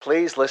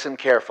Please listen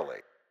carefully.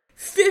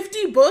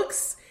 50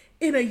 books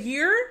in a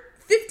year?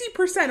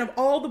 50% of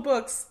all the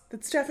books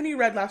that Stephanie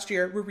read last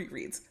year were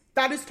rereads.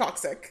 That is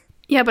toxic.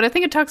 Yeah, but I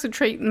think a toxic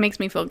trait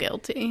makes me feel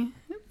guilty.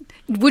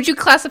 Would you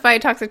classify a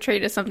toxic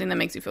trait as something that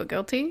makes you feel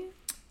guilty?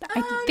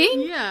 I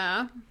think.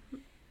 Yeah.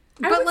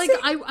 But,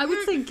 I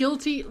would say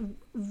guilty,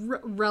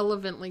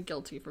 relevantly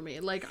guilty for me.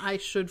 Like, I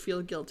should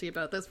feel guilty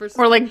about this. Versus,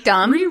 or, like,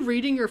 dumb.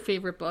 Rereading your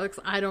favorite books,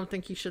 I don't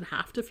think you should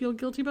have to feel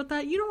guilty about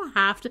that. You don't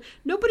have to.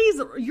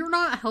 You're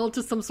not held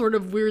to some sort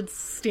of weird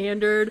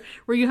standard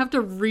where you have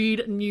to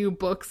read new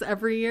books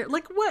every year.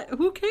 Like, what?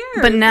 Who cares?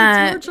 But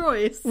not. It's your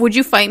choice. Would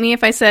you fight me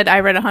if I said I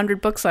read 100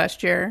 books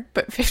last year,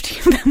 but 50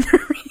 of them were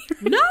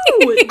rereads? No!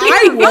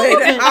 I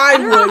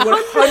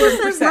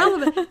would, 100%.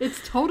 Relevant.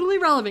 It's totally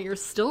relevant. You're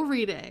still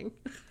reading.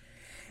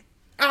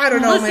 I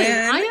don't know, Listen,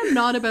 man. I am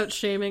not about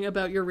shaming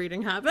about your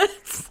reading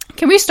habits.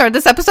 Can we start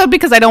this episode?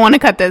 Because I don't want to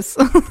cut this.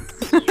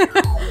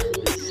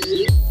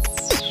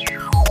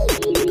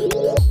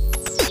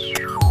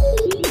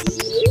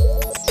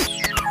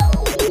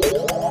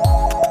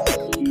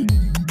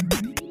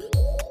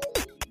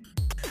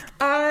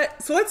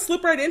 So let's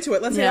slip right into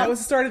it. Let's say that was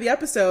the start of the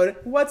episode.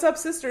 What's up,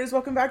 sisters?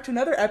 Welcome back to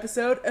another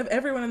episode of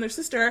Everyone and Their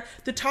Sister,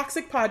 the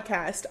Toxic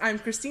Podcast. I'm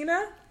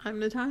Christina. I'm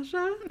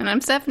Natasha. And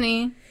I'm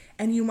Stephanie.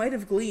 And you might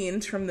have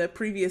gleaned from the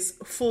previous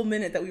full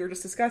minute that we were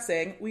just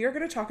discussing, we are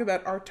going to talk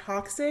about our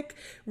toxic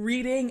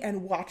reading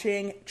and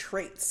watching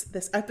traits.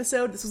 This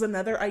was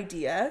another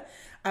idea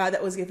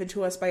that was given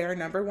to us by our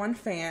number one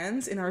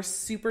fans in our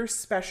super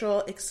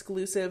special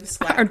exclusive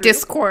Slack Our group.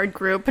 Discord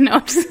group.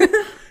 No,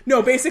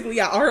 no, basically,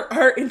 yeah,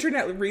 our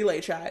internet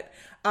relay chat.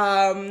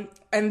 And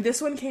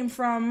this one came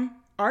from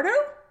Ardo?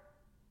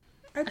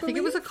 I think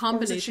it was a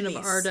combination of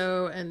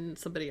Ardo and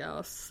somebody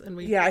else. And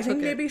I think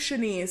maybe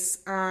Shanice,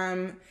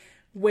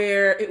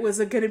 where it was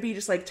going to be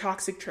just like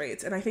toxic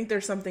traits. And I think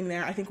there's something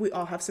there. I think we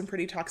all have some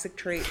pretty toxic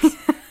traits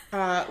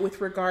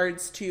with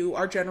regards to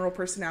our general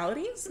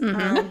personalities,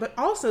 but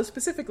also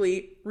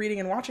specifically reading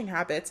and watching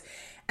habits.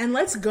 And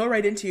let's go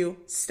right into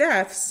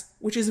Steph's,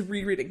 which is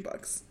rereading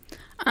books.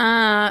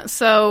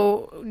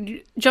 So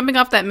jumping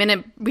off that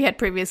minute we had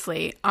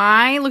previously,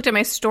 I looked at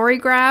my story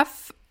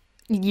graph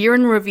year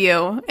in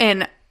review,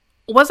 and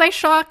was I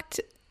shocked?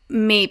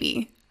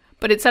 Maybe.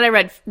 But it said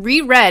I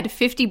reread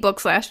 50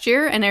 books last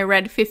year, and I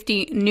read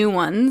 50 new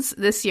ones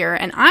this year.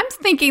 And I'm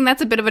thinking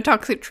that's a bit of a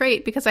toxic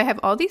trait because I have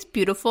all these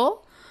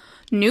beautiful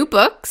new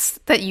books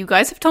that you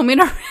guys have told me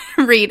to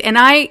read, and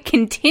I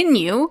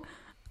continue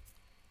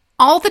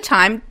all the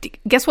time.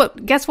 Guess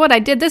what I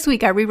did this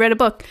week? I reread a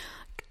book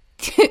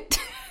to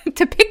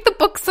pick the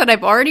books that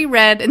I've already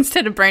read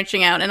instead of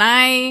branching out.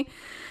 And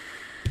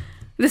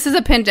this is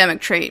a pandemic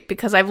trait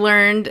because I've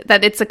learned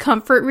that it's a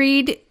comfort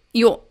read.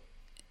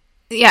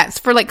 It's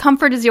for like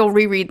comfort is you'll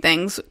reread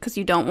things because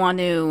you don't want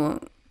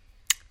to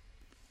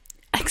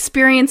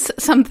experience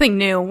something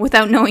new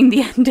without knowing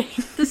the ending.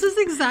 This is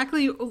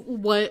exactly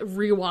what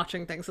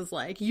rewatching things is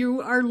like.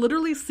 You are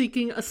literally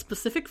seeking a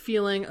specific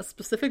feeling, a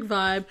specific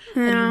vibe,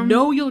 and you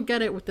know you'll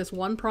get it with this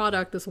one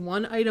product, this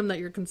one item that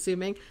you're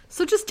consuming.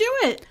 So just do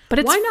it.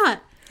 But why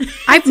not?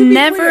 I've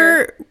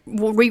never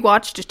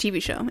rewatched a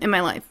TV show in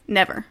my life.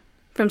 Never.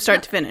 From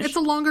start to finish. It's a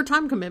longer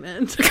time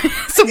commitment.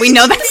 So we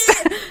know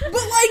that's... But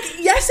like,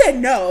 yes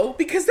and no,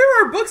 because there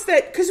are books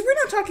that... Because we're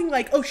not talking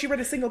like, oh, she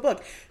read a single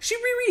book. She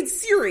rereads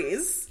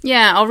series.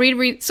 Yeah, I'll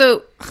read.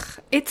 So,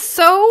 it's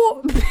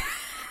so...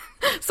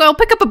 So I'll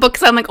pick up a book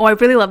because I'm like, oh, I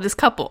really love this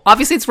couple.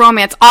 Obviously, it's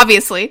romance,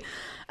 obviously.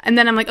 And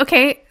then I'm like,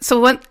 okay,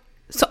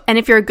 and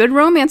if you're a good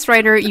romance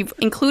writer, you've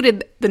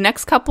included the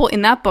next couple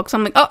in that book. So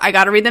I'm like, oh, I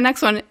got to read the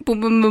next one.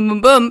 Boom, boom, boom,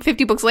 boom, boom.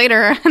 50 books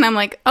later. And I'm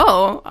like,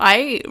 oh,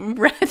 I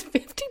read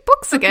 50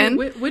 books again.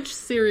 Which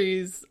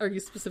series are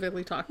you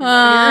specifically talking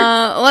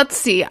about here? Let's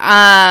see.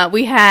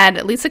 We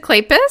had Lisa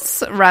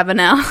Kleypas,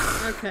 Ravenel.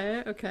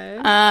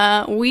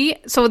 Okay.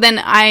 So then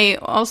I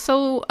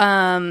also...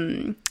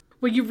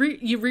 Well, you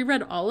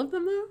reread all of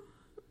them, though?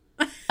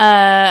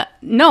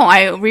 No,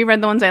 I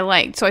reread the ones I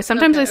liked. So I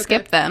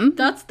skip them.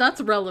 That's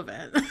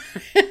relevant.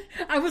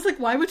 I was like,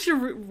 why would you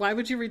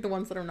read the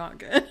ones that are not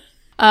good?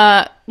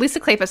 Lisa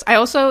Kleypas. I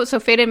also,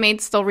 Fated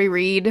Maid still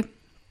reread.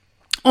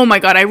 Oh my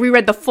god, I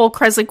reread the full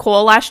Kresley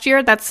Cole last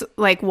year. That's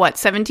like, what,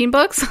 17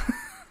 books? Is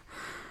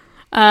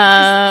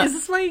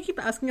this why you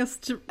keep asking us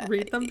to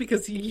read them?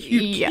 Because you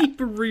keep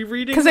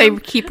rereading them? Because I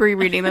keep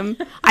rereading them.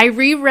 I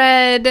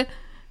reread...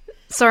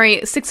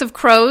 Six of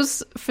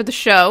Crows for the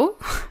show.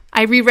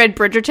 I reread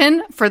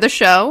Bridgerton for the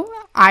show.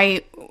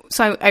 I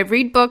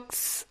read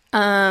books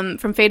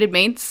from Fated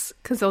Mates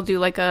because they'll do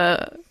like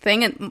a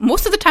thing, and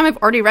most of the time I've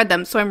already read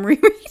them, so I'm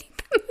rereading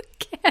them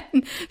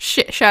again.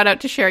 Shout out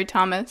to Sherry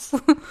Thomas.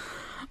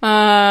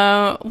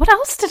 What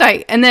else did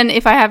I? And then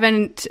if I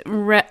haven't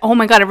read, oh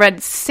my god, I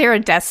read Sarah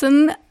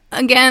Dessen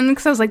again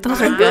because I was like, those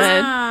are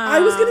good. I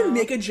was gonna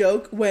make a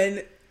joke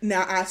when.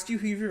 Now asked you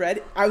who you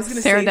read. I was going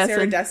to say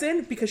Sarah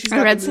Dessen because she's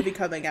got the movie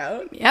coming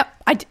out. Yep.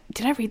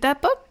 Did I read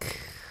that book?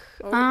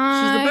 She's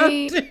about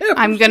to.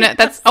 I'm gonna.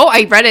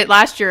 I read it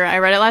last year. I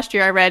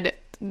read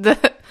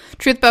the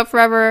Truth About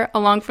Forever,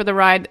 Along for the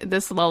Ride,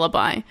 This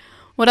Lullaby.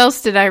 What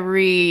else did I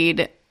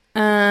read?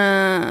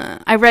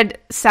 I read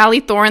Sally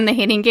Thorne, The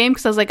Hating Game,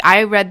 because I was like,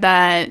 I read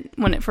that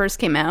when it first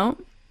came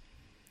out.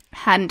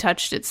 Hadn't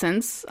touched it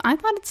since. I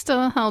thought it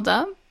still held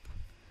up.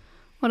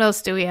 What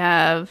else do we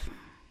have?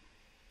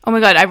 Oh my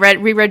god, I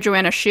reread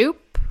Joanna Shupe.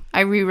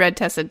 I reread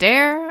Tessa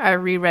Dare. I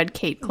reread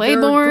Kate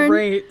Claiborne. They're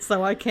great,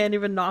 so I can't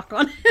even knock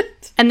on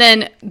it. And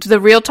then the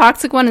real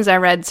toxic one is I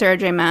read Sarah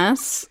J.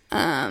 Maas.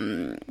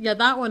 Yeah,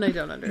 that one I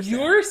don't understand.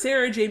 Your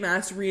Sarah J.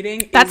 Maas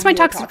reading That's is my more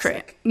toxic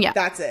trait. Yeah.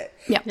 That's it.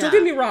 Yeah. Don't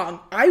get me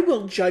wrong. I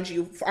will judge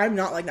you. I'm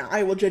not like that.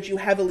 I will judge you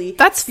heavily.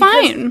 That's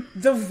because fine.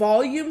 The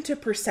volume to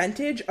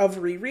percentage of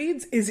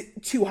rereads is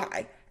too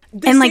high.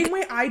 The And, same like-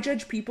 way I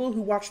judge people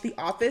who watch The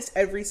Office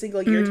every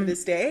single year to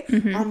this day,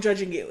 I'm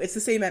judging you. It's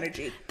the same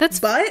energy. That's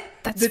the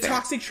fair.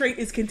 toxic trait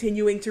is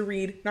continuing to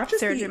read not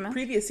just Sarah J. the Maas.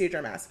 previous Sarah J.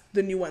 Maas,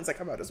 the new ones that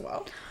come out as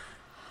well.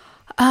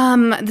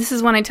 This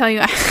is when I tell you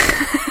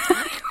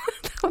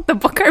the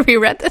book I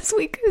reread this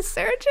week is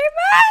Sarah J.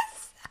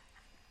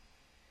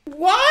 Maas.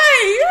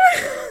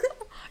 Why?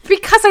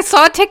 Because I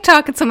saw a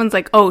TikTok and someone's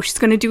like, oh, she's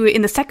going to do it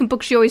in the second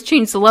book. She always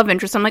changed the love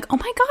interest. I'm like, oh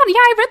my God, yeah,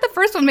 I read the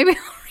first one. Maybe I'll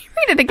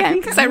reread it again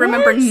because I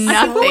remember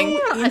nothing.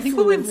 I think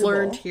what we've Influenceable.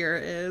 learned here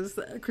is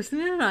that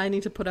Christina and I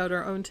need to put out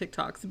our own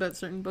TikToks about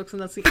certain books,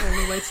 and that's the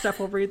only way Steph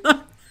will read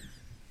them.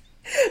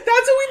 That's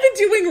what we've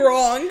been doing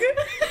wrong.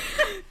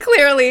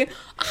 Clearly.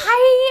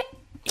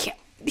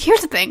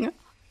 Here's the thing.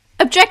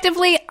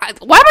 Objectively,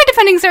 why am I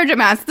defending Sarah J.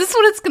 Maas? This is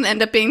what it's going to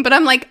end up being. But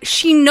I'm like,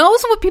 she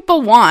knows what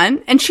people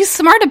want, and she's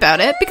smart about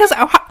it because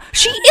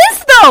she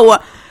is, though.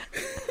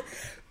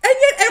 And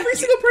yet every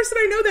single person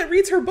I know that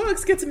reads her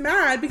books gets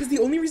mad because the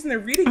only reason they're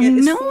reading it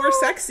is No. for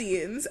sex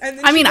scenes. And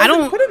then I mean, I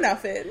doesn't don't- put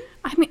enough in.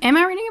 I mean, am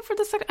I reading it for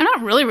the second? I'm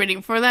not really reading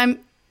it for them.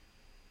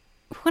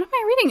 What am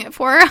I reading it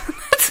for?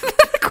 That's the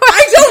question.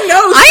 I don't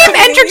know. I am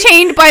Stephanie.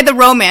 entertained by the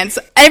romance.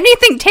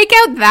 Anything, take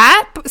out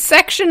that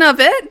section of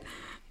it.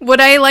 Would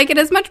I like it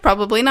as much?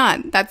 Probably not.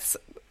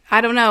 I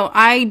don't know.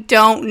 I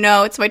don't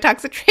know. It's my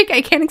toxic trait.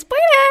 I can't explain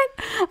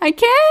it. I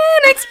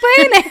can't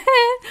explain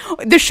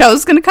it. The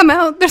show's going to come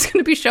out. There's going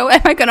to be a show.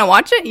 Am I going to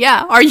watch it?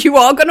 Yeah. Are you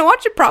all going to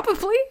watch it?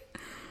 Probably.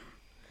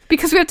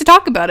 Because we have to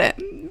talk about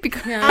it.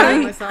 Because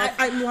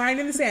I'm lying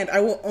in the sand.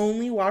 I will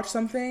only watch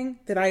something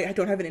that I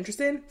don't have an interest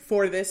in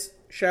for this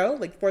show,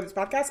 like for this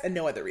podcast, and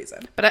no other reason.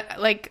 But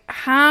like,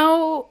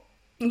 how?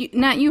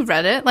 Nat, you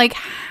read it. Like,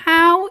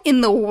 how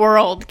in the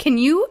world can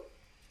you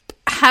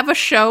have a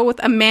show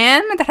with a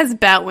man that has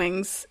bat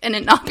wings and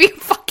it not be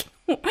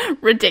fucking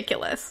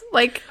ridiculous?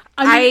 Like,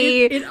 I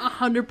mean, it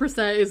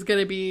 100% is going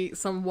to be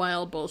some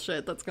wild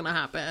bullshit that's going to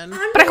happen.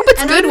 But I hope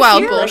it's good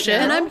wild bullshit.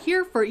 And I'm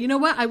here for it. You know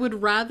what? I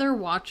would rather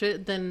watch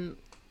it than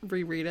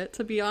reread it,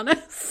 to be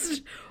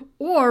honest.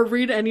 Or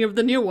read any of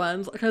the new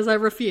ones, because I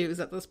refuse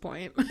at this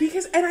point.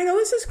 And I know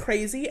this is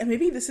crazy, and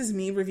maybe this is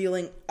me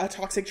revealing a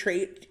toxic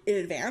trait in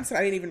advance that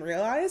I didn't even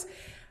realize.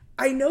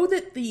 I know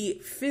that the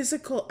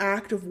physical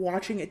act of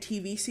watching a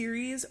TV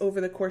series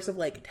over the course of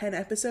like 10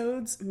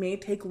 episodes may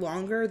take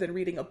longer than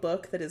reading a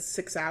book that is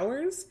 6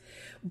 hours,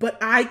 but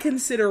I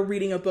consider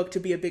reading a book to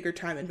be a bigger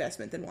time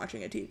investment than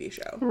watching a TV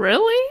show.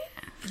 Really?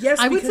 Yes,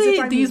 I would because if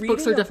say I'm these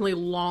books are reading a- definitely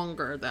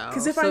longer, though.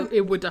 'Cause if so I'm-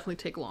 it would definitely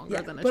take longer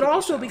Yeah, than a but TV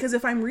also show. because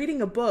if I'm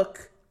reading a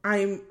book,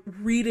 I'm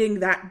reading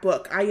that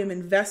book. I am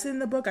invested in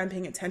the book. I'm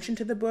paying attention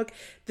to the book.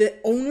 The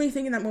only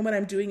thing in that moment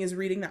I'm doing is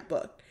reading that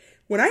book.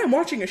 When I am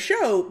watching a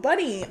show,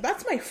 buddy,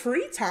 that's my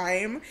free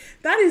time.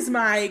 That is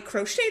my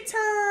crochet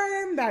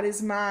time. That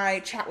is my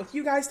chat with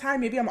you guys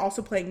time. Maybe I'm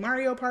also playing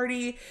Mario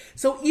Party.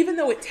 So even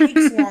though it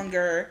takes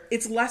longer,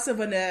 it's less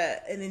of an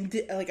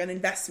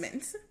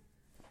investment.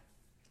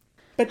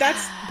 But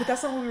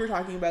that's not what we were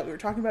talking about. We were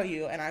talking about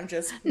you, and I'm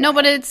just No,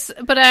 but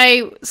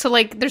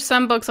there's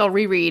some books I'll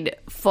reread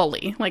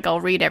fully. Like, I'll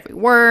read every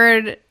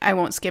word. I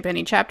won't skip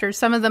any chapters.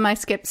 Some of them I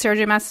skip. Sarah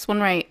J. Maas is one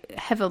where I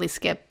heavily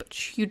skip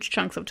huge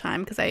chunks of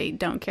time because I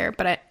don't care.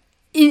 But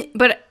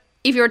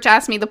if you were to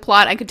ask me the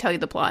plot, I could tell you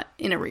the plot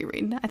in a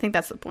reread. I think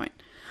that's the point.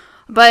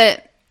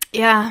 But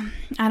yeah,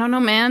 I don't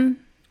know, man.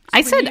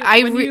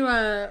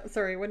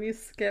 When you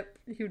skip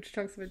huge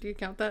chunks of it, do you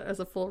count that as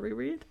a full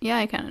reread? Yeah,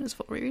 I count it as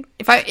full reread.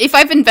 If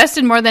I've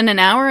invested more than an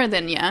hour,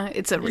 then yeah,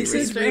 it's a reread. This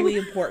is really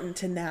important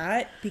to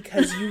Nat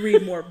because you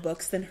read more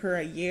books than her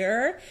a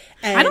year.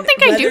 And I don't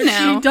think I do whether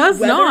now. She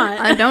does not.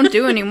 I don't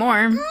do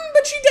anymore.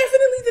 But she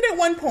definitely did at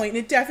one point, and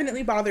it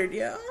definitely bothered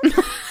you.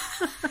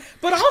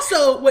 But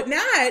also, what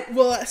Nat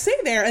will say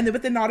there,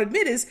 but then not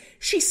admit, is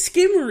she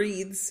skim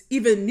reads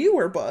even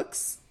newer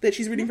books that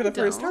she's reading for the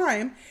first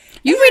time.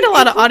 You read a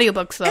lot of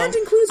audiobooks, though. And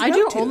includes I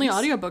do webtoons. only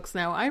audiobooks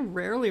now. I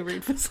rarely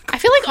read physical. I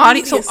feel like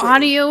audio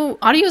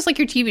Previously. is like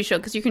your TV show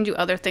because you can do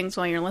other things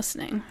while you're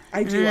listening.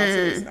 I do also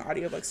listen to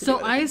audiobooks. to do So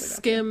other I things like that.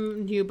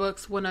 skim new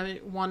books when I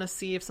want to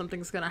see if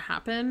something's going to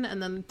happen,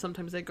 and then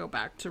sometimes I go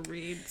back to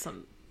read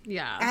some.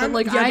 Yeah,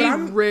 but I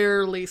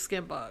rarely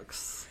skim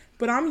books.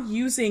 But I'm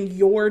using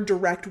your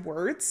direct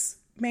words,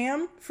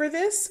 ma'am, for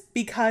this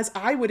because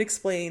I would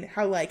explain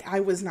how I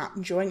was not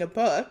enjoying a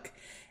book,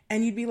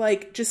 and you'd be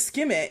like, just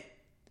skim it.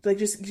 Like,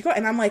 just go.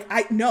 And I'm like,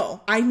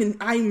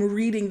 I'm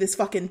reading this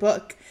fucking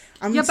book.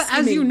 But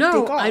as you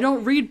know, I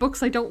don't read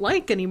books I don't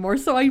like anymore,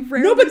 so I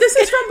rarely... No, but this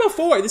is from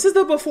before. This is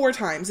the before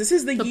times. This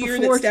is the year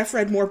that Steph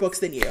read more books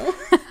than you.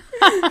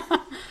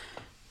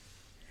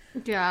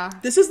 Yeah.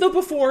 This is the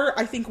before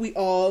I think we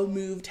all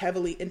moved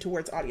heavily in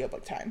towards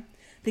audiobook time.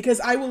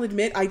 Because I will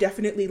admit, I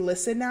definitely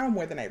listen now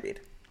more than I read.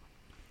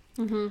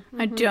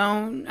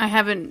 Mm-hmm. I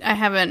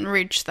haven't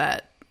reached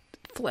that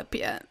flip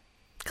yet.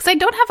 Because I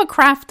don't have a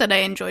craft that I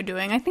enjoy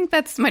doing. I think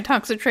that's my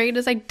toxic trait,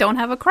 is I don't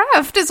have a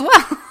craft as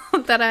well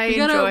that I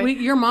enjoy.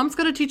 Your mom's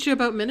got to teach you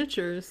about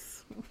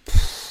miniatures.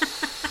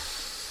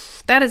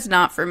 That is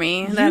not for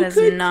me. That is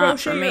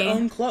not for me. You could crochet your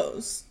own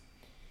clothes.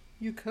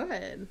 You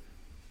could.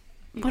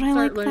 But I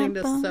like learning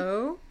that, to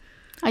sew.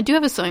 I do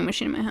have a sewing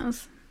machine in my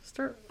house.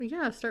 Start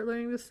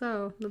learning to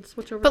sew. Then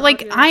switch over. But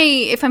like,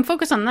 if I'm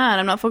focused on that,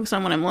 I'm not focused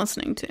on what I'm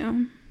listening to.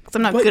 Because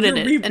I'm not good at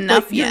it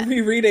enough yet.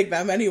 You're rereading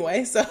them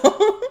anyway, so...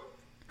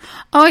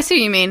 Oh, I see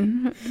what you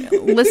mean.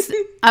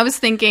 I was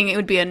thinking it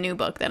would be a new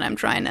book that I'm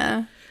trying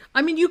to...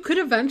 I mean, you could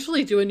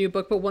eventually do a new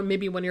book, but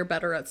maybe when you're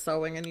better at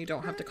sewing and you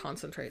don't have to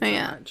concentrate so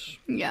much.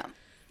 Yeah.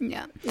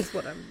 Is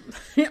what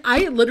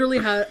I literally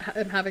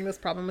am having this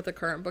problem with the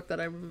current book that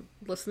I'm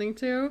listening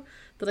to,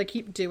 that I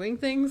keep doing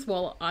things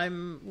while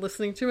I'm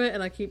listening to it,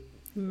 and I keep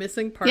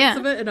missing parts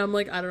of it, and I'm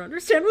like, I don't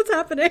understand what's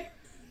happening.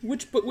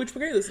 Which book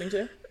are you listening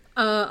to?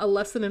 A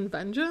Lesson in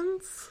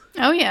Vengeance.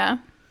 Oh, yeah.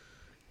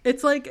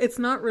 It's like, it's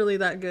not really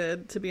that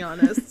good, to be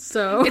honest,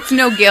 so... It's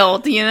no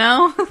guilt, you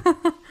know?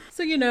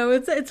 So, you know,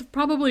 it's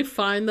probably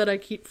fine that I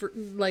keep,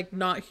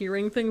 not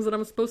hearing things that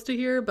I'm supposed to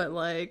hear, but,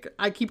 like,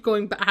 I keep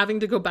having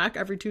to go back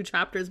every 2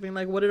 chapters being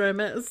like, what did I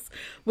miss?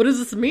 What does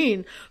this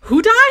mean?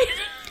 Who died?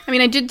 I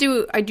mean, I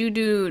do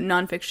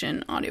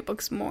nonfiction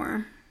audiobooks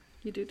more.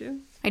 You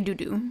do? I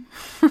do.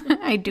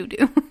 I do.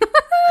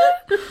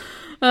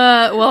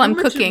 I'm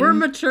cooking. We're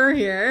mature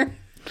here.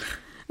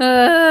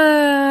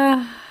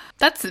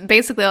 That's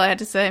basically all I had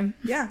to say.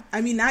 Yeah,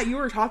 I mean, Nat, you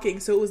were talking,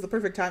 so it was the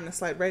perfect time to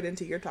slide right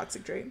into your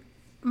toxic trait.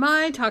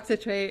 My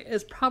toxic trait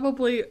is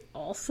probably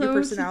also... Your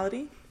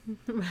personality?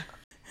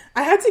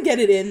 I had to get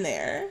it in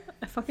there.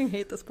 I fucking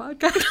hate this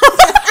podcast.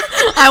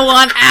 I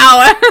want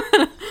out.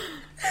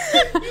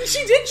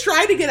 She did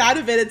try to get out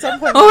of it at some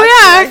point. Oh,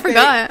 yeah, I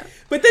forgot.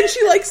 But then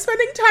she likes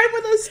spending time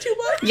with us too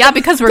much. Yeah,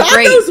 because we're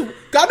great.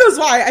 God knows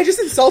why. I just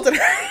insulted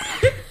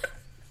her.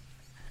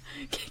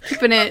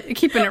 Keeping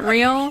it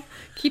real.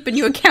 Keeping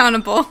you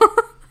accountable.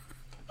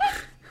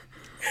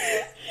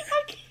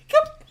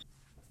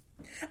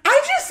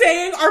 I'm just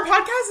saying, our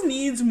podcast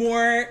needs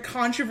more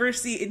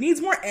controversy. It needs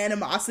more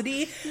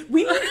animosity.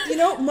 We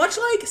need, much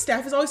like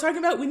Steph is always talking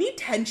about, we need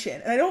tension.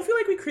 And I don't feel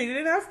like we created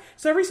enough.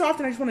 So every so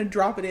often, I just want to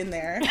drop it in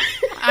there.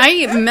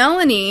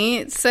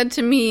 Melanie said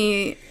to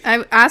me,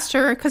 I asked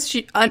her, because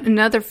she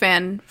another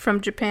fan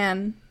from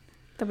Japan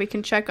that we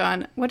can check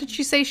on. What did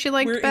she say she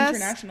liked best? We're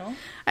international.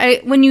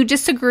 When you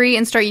disagree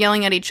and start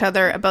yelling at each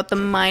other about the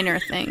minor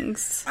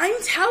things.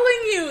 I'm telling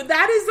you,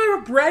 that is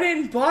the bread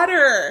and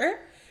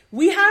butter.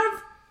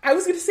 I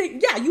was going to say,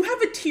 yeah, you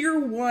have a tier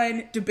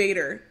 1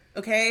 debater,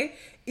 okay,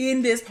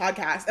 in this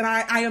podcast. And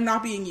I am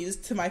not being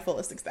used to my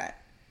fullest extent.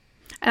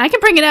 And I can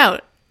bring it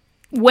out.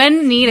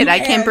 When needed, I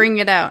can bring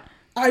it out.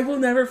 I will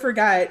never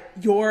forget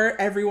your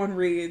Everyone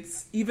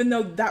Reads, even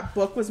though that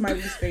book was my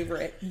least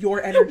favorite.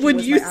 Your energy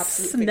was my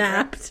absolute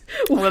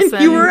favorite.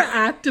 When you were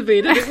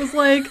activated, it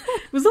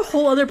was a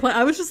whole other play.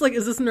 I was just like,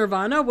 is this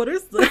Nirvana? What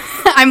is this?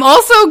 I'm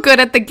also good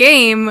at the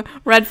game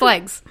Red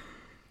Flags.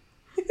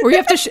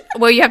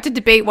 Where you have to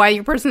debate why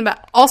your person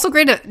also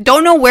great at,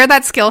 don't know where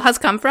that skill has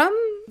come from.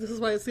 This is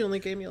why it's the only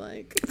game you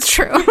like. It's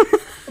true.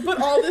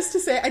 But all this to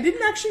say, I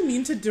didn't actually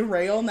mean to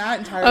derail Nat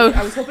entirely.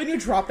 I was hoping you'd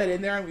drop that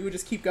in there and we would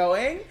just keep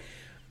going.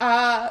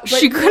 But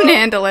she couldn't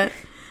handle it.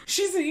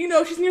 She's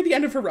near the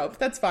end of her rope.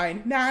 That's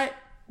fine. Nat,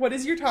 what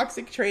is your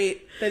toxic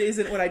trait that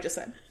isn't what I just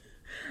said?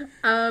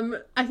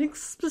 I think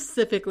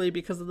specifically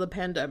because of the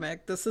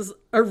pandemic, this has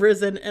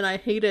arisen and I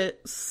hate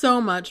it so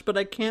much, but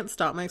I can't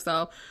stop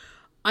myself.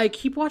 I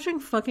keep watching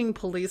fucking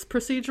police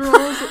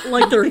procedurals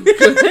like they're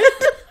good.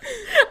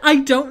 I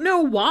don't know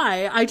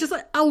why.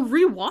 I'll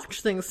rewatch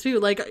things too.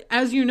 Like,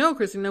 as you know,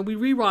 Christina, we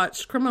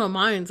rewatched Criminal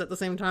Minds at the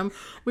same time.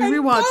 We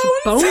rewatched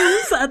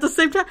Bones at the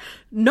same time.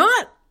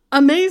 Not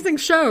amazing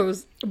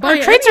shows. Our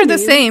traits are the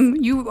same.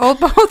 You all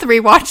both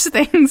rewatch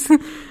things.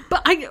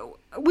 But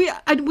we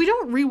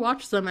don't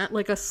rewatch them at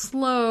like a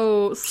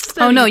slow,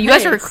 steady Oh no, you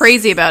pace. guys are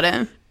crazy about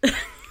it.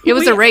 It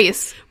was a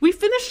race. We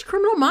finished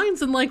Criminal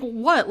Minds in like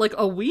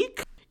a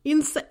week?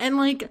 And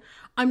like,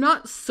 I'm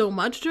not so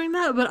much doing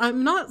that, but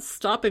I'm not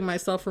stopping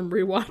myself from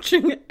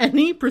rewatching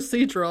any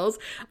procedurals.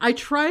 I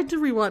tried to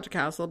rewatch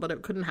Castle, but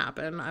it couldn't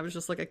happen. I was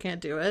just like, I can't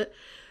do it.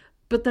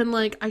 But then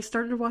like, I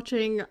started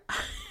watching,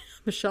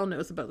 Michelle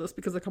knows about this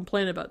because I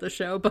complain about the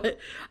show, but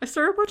I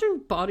started watching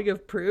Body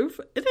of Proof.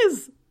 It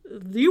is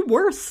the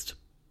worst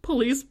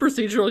police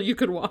procedural you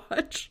could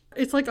watch.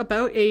 It's like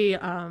about a,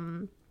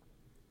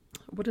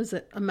 what is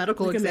it? A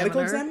medical examiner. A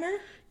medical examiner?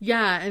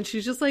 Yeah, and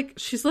she's like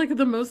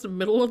the most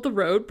middle of the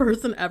road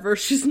person ever.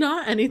 She's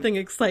not anything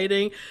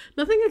exciting.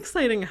 Nothing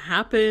exciting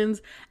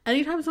happens.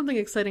 Anytime something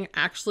exciting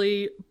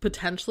actually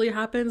potentially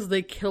happens,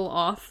 they kill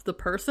off the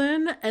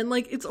person. And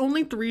like, it's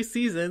only 3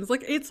 seasons.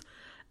 Like, it's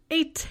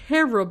a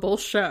terrible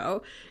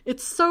show.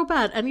 It's so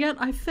bad. And yet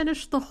I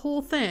finished the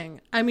whole thing.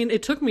 I mean,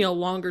 it took me a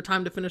longer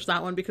time to finish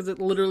that one because it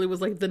literally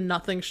was like the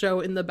nothing show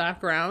in the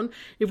background.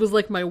 It was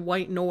like my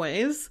white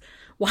noise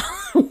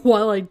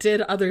while I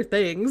did other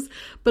things.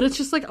 But it's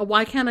just like,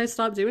 why can't I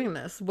stop doing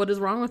this? What is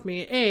wrong with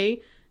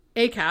me?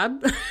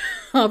 ACAB,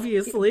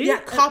 obviously. Yeah,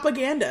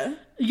 propaganda.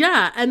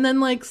 Yeah, and then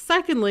like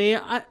secondly,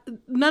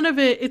 none of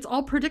it, it's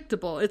all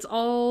predictable. It's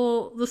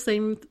all the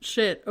same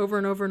shit over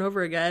and over and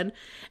over again.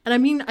 And I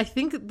mean, I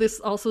think this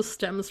also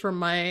stems from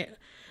my,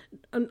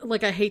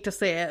 like, I hate to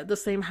say it, the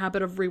same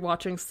habit of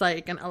rewatching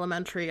Psych and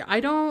Elementary.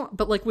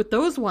 But like with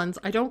those ones,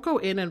 I don't go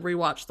in and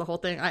rewatch the whole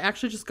thing. I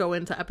actually just go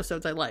into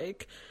episodes I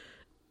like.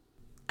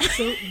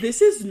 So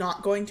this is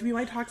not going to be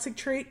my toxic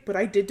trait, but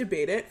I did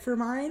debate it for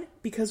mine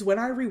because when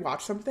I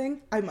rewatch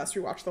something, I must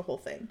rewatch the whole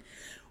thing.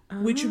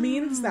 Which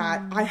means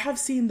that I have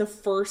seen the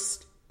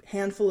first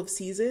handful of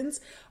seasons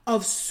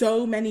of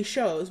so many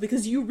shows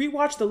because you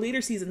rewatch the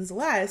later seasons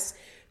less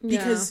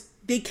because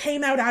they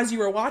came out as you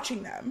were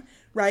watching them,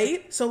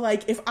 right? So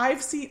like if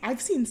I've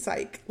seen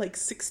Psych like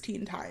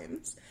 16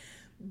 times,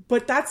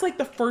 but that's like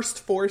the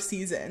first 4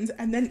 seasons,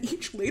 and then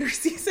each later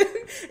season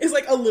is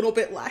like a little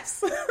bit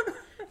less.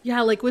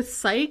 Yeah, like with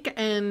Psych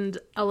and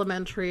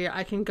Elementary,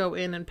 I can go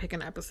in and pick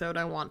an episode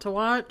I want to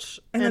watch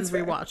and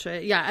rewatch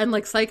it. Yeah, and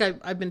like Psych,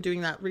 I've been doing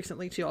that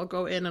recently too. I'll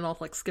go in and I'll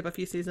like skip a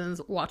few seasons,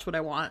 watch what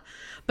I want.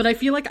 But I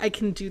feel like I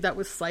can do that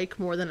with Psych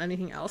more than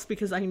anything else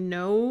because I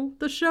know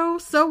the show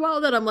so well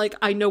that I'm like,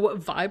 I know what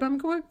vibe I'm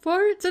going for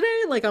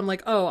today. Like I'm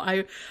like, oh,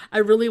 I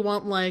really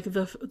want like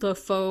the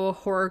faux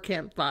horror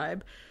camp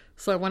vibe.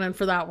 So I went in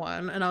for that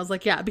one, and I was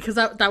like, yeah, because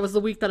that was the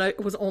week that I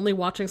was only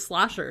watching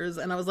slashers,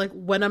 and I was like,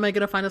 when am I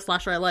going to find a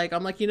slasher I like?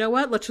 I'm like, you know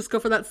what? Let's just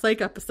go for that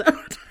Psych episode.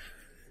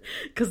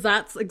 Because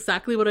that's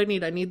exactly what I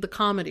need. I need the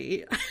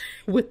comedy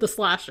with the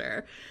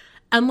slasher.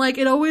 And, like,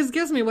 it always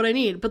gives me what I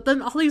need. But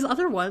then all these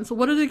other ones,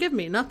 what do they give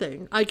me?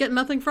 Nothing. I get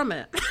nothing from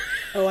it.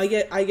 Oh, I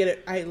get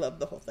it. I love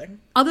the whole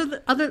thing.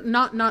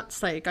 Not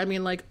Psych. I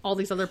mean, like, all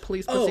these other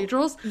police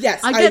procedurals.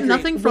 Yes, I get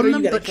nothing from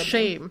them but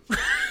shame.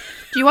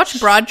 Do you watch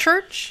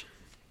Broadchurch?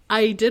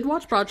 I did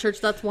watch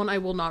Broadchurch. That's one I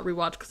will not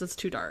rewatch because it's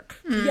too dark.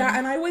 Yeah,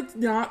 and I would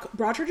not...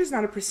 Broadchurch is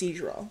not a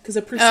procedural, because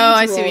a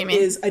procedural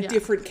is a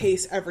different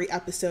case every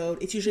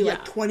episode. It's usually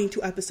like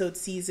 22 episode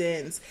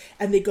seasons,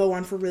 and they go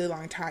on for a really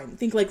long time.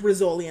 Think like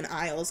Rizzoli and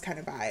Isles kind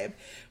of vibe.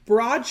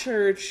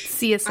 Broadchurch...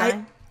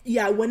 CSI?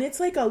 When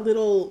it's like a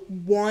little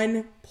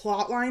one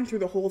plot line through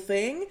the whole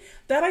thing,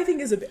 that I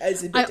think is a bit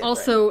different.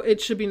 Also, it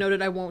should be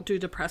noted, I won't do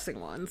depressing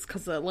ones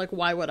because, like,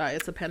 why would I?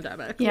 It's a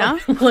pandemic. Yeah.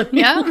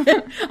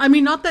 I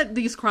mean, not that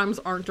these crimes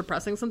aren't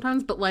depressing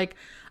sometimes, but like,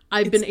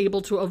 I've been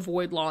able to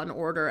avoid Law and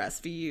Order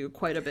SVU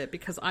quite a bit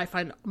because I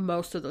find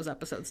most of those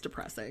episodes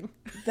depressing.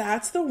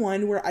 That's the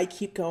one where I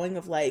keep going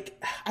of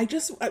like, I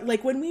just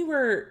like when we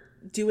were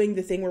doing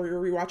the thing where we were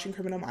rewatching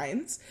Criminal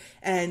Minds,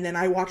 and then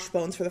I watched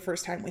Bones for the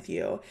first time with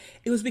you.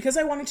 It was because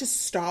I wanted to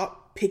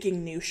stop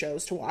picking new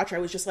shows to watch. I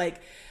was just like,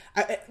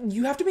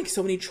 you have to make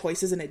so many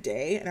choices in a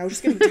day, and I was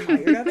just getting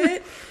tired of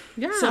it.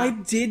 Yeah. So I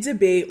did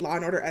debate Law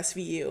and Order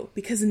SVU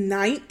because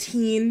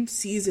 19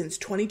 seasons,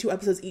 22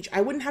 episodes each. I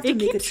wouldn't have to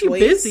make a choice. It keeps you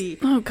busy.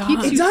 Oh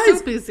god, it does.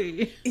 So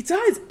busy. It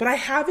does, but I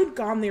haven't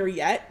gone there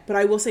yet. But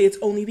I will say it's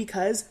only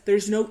because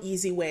there's no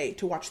easy way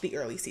to watch the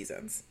early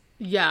seasons.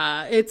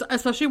 Yeah, it's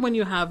especially when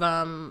you have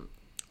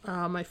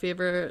my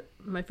favorite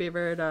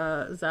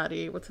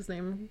Zaddy, what's his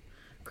name?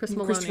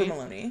 Christopher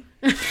Maloney.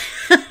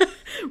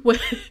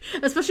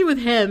 Especially with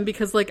him,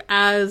 because like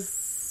as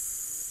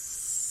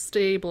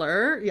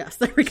Stabler, yes,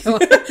 there we go.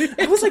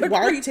 I was like,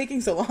 why are you taking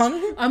so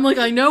long? I'm like,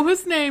 I know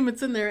his name,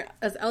 it's in there,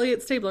 as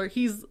Elliot Stabler.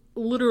 He's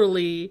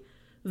literally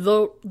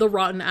the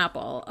rotten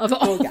apple of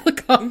all the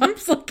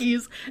cops. Like,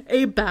 he's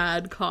a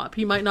bad cop.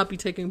 He might not be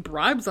taking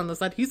bribes on the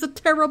side. He's a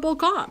terrible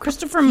cop.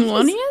 Christopher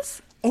Maloney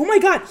is? Oh my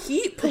god,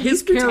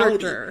 his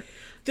character.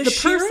 The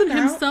person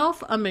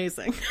himself,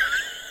 amazing.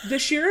 The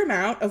sheer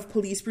amount of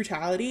police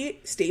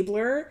brutality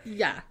Stabler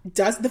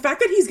does. The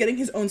fact that he's getting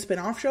his own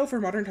spin-off show for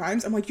Modern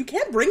Times, I'm like, you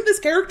can't bring this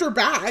character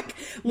back.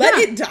 Let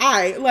it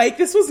die. Like,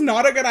 this was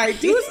not a good idea.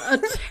 He was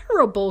a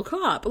terrible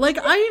cop. Like,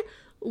 I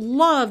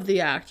love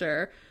the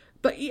actor.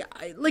 But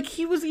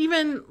he was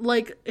even,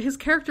 like, his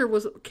character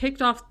was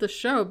kicked off the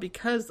show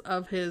because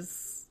of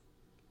his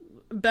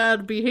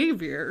bad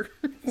behavior,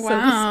 so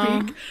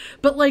to speak.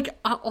 But, like,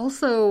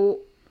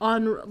 also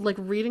on, like,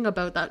 reading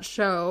about that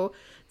show,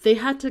 they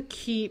had to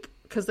keep,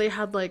 because they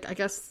had, like, I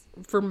guess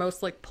for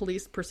most, like,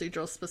 police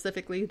procedurals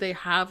specifically, they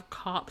have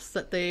cops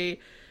that they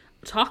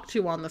talk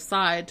to on the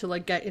side to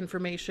like get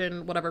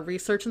information, whatever,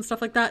 research and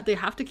stuff like that. They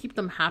have to keep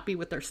them happy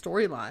with their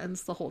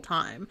storylines the whole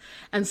time,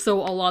 and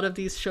so a lot of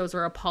these shows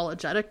are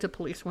apologetic to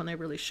police when they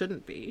really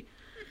shouldn't be.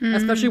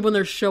 especially when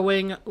they're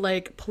showing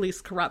like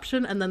police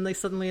corruption and then they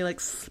suddenly like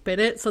spin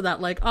it so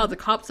that like, oh, the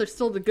cops are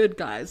still the good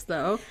guys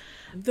though.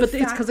 But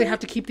it's because they have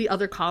to keep the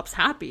other cops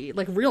happy,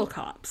 like real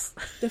cops.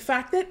 The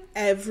fact that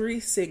every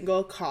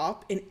single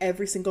cop in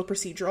every single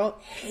procedural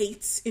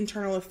hates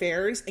internal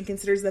affairs and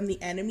considers them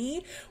the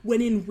enemy, when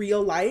in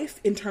real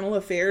life, internal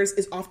affairs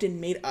is often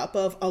made up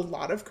of a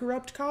lot of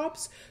corrupt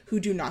cops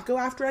who do not go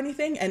after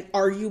anything and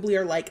arguably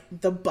are like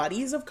the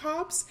buddies of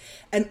cops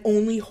and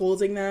only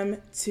holding them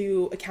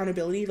to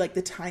accountability like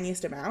the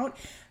tiniest amount.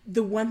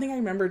 The one thing I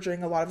remember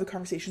during a lot of the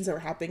conversations that were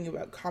happening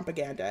about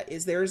propaganda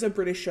is there's a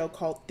British show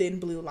called Thin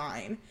Blue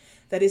Line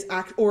that is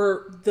I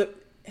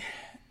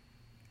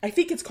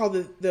think it's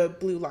called the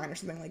Blue Line or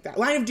something like that.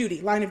 Line of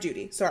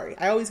Duty. Sorry,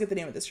 I always get the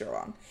name of this show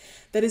wrong.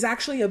 That is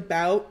actually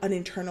about an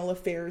internal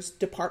affairs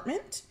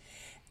department.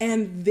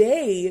 And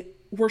they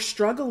were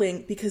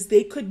struggling because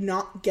they could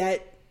not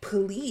get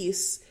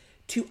police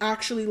to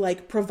actually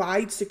like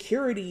provide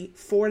security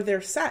for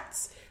their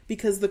sets,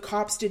 because the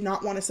cops did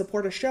not want to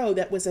support a show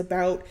that was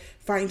about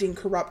finding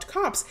corrupt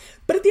cops.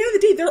 But at the end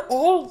of the day, they're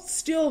all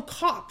still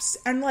cops.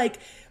 And like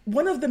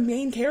one of the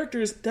main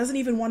characters doesn't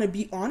even want to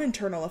be on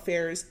internal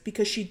affairs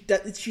because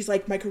she's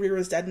like, my career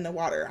is dead in the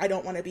water. I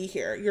don't want to be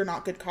here. You're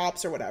not good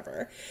cops or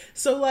whatever.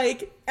 So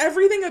like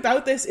everything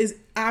about this is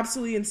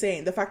absolutely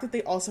insane. The fact that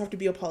they also have to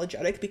be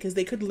apologetic because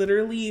they could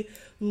literally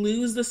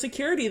lose the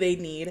security they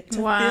need to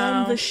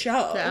film the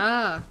show.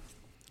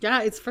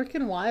 Yeah, it's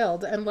freaking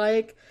wild. And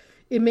like,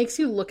 it makes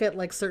you look at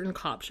like certain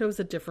cop shows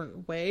a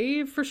different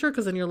way for sure.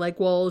 Because then you're like,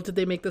 well, did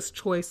they make this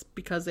choice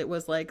because it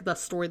was like the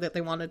story that they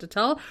wanted to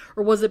tell?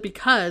 Or was it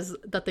because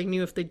that they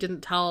knew if they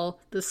didn't tell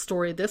this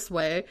story this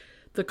way,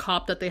 the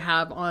cop that they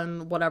have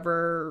on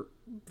whatever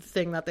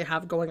thing that they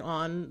have going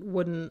on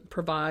wouldn't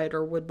provide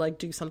or would like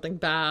do something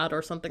bad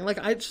or something? Like,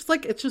 it's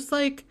just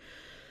like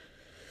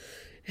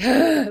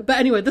but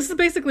anyway, this is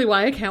basically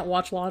why I can't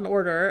watch Law and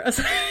Order.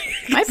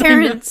 My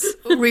parents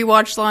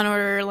rewatched Law and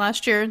Order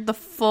last year, the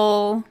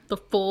full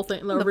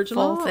thing, the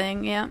original full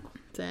thing. Yeah,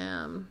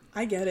 damn,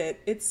 I get it.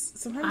 It's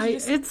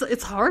sometimes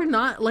it's hard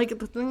not like.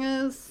 The thing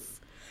is,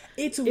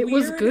 it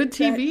was good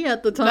TV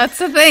at the time. That's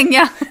the thing.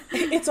 Yeah,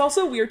 it's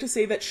also weird to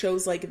say that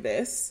shows like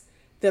this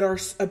that are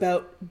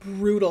about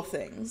brutal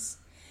things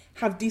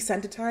have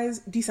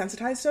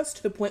desensitized us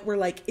to the point where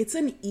like it's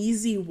an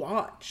easy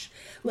watch.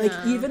 Like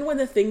even when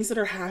the things that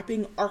are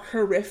happening are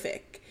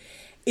horrific,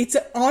 it's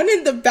on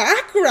in the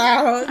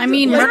background. I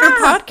mean, murder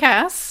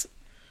podcasts.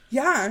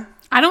 Yeah.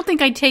 I don't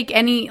think I'd take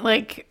any,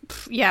 like,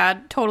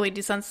 totally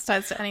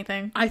desensitized to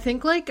anything. I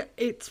think, like,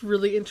 it's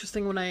really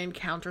interesting when I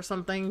encounter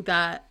something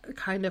that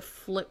kind of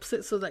flips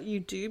it so that you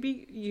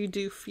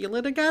do feel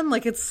it again.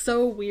 Like, it's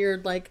so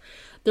weird. Like,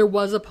 there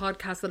was a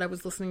podcast that I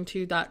was listening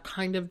to that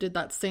kind of did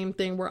that same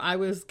thing where I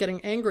was getting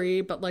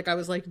angry, but, like, I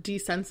was, like,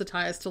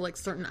 desensitized to, like,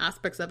 certain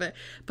aspects of it.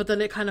 But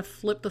then it kind of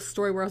flipped the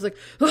story where I was like,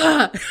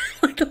 ah!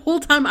 Like, the whole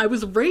time I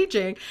was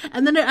raging.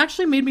 And then it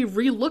actually made me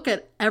relook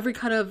at every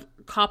kind of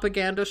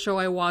propaganda show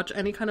I watch,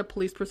 any kind of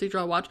police procedural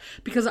I watch,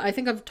 because I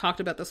think I've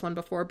talked about this one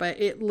before, but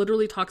it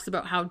literally talks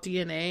about how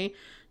DNA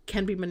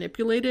can be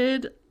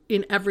manipulated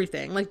in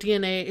everything. Like,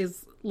 DNA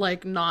is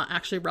like not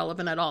actually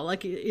relevant at all.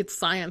 Like, it's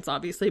science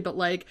obviously, but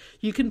like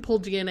you can pull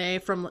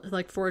DNA from,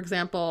 like, for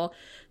example,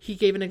 he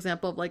gave an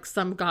example of like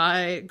some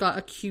guy got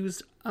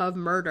accused of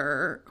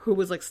murder who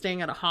was like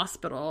staying at a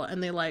hospital,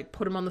 and they like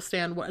put him on the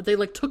stand. They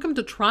like took him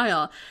to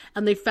trial,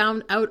 and they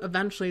found out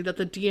eventually that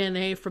the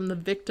DNA from the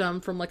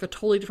victim from like a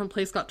totally different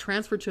place got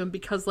transferred to him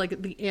because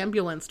like the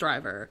ambulance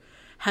driver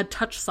had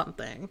touched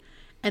something,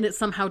 and it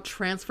somehow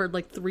transferred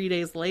like 3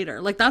 days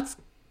later. Like, that's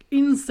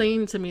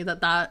insane to me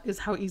that is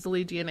how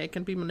easily DNA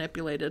can be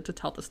manipulated to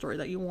tell the story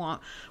that you want,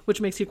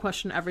 which makes you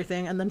question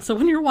everything. And then so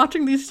when you're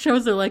watching these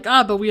shows, they're like,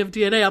 but we have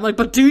DNA. I'm like,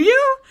 but do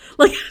you?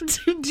 Like,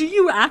 do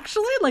you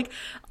actually? Like,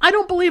 I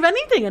don't believe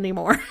anything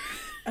anymore.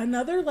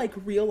 Another like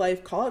real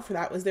life call out for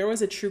that was there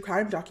was a true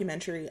crime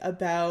documentary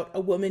about a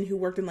woman who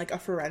worked in like a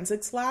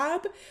forensics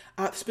lab.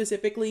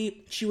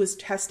 Specifically, she was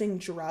testing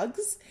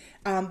drugs,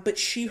 but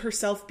she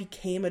herself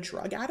became a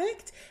drug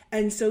addict.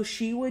 And so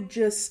she would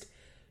just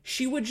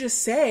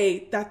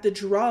say that the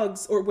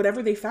drugs or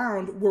whatever they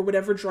found were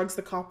whatever drugs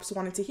the cops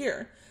wanted to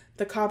hear.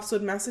 The cops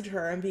would message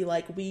her and be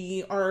like,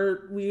 we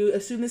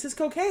assume this is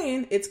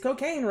cocaine. It's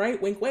cocaine,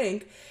 right? Wink,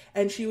 wink.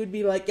 And she would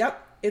be like,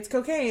 yep, it's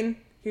cocaine.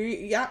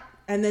 Yeah.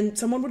 And then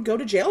someone would go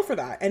to jail for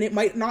that. And it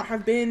might not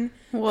have been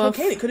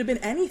cocaine. It could have been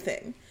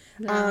anything.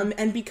 Yeah.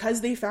 And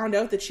because they found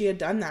out that she had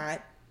done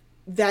that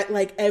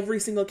like every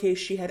single case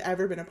she had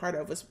ever been a part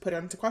of was put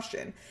into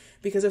question.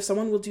 Because if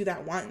someone will do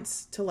that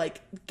once to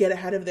like get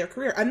ahead of their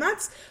career, and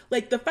that's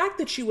like the fact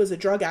that she was a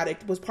drug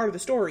addict was part of the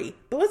story.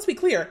 But let's be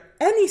clear,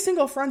 any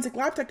single forensic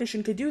lab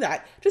technician could do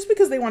that just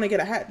because they want to get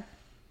ahead.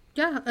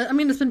 Yeah, I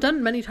mean, it's been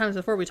done many times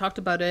before. We talked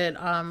about it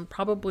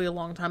probably a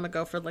long time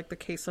ago for like the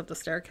case of The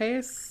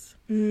Staircase.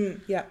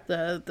 Yeah,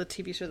 the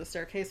TV show The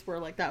Staircase, where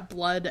like that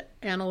blood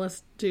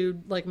analyst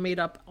dude like made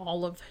up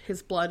all of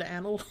his blood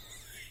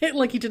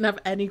Like, he didn't have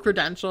any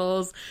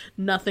credentials.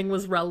 Nothing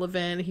was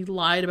relevant. He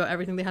lied about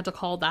everything. They had to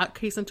call that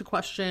case into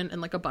question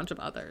and, like, a bunch of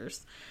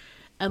others.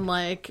 And,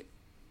 like,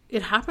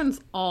 it happens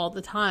all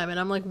the time. And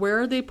I'm like, where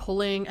are they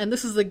pulling? And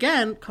this is,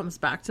 again, comes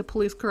back to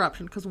police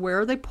corruption, because where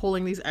are they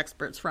pulling these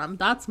experts from?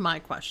 That's my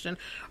question.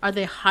 Are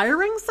they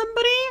hiring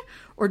somebody,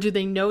 or do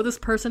they know this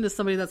person is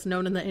somebody that's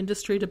known in the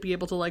industry to be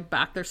able to, like,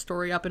 back their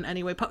story up in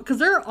any way? Because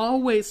they're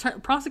always,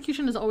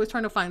 prosecution is always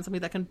trying to find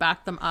somebody that can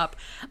back them up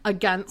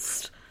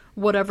against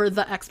whatever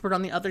the expert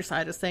on the other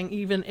side is saying,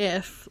 even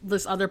if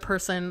this other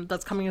person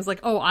that's coming is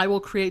like, oh, I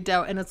will create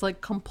doubt, and it's, like,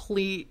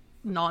 complete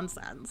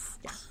nonsense.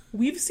 Yeah.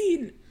 We've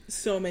seen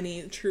so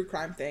many true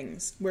crime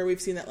things where we've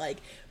seen that, like,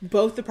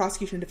 both the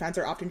prosecution and defense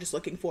are often just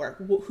looking for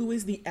who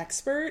is the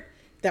expert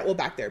that will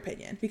back their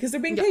opinion, because they're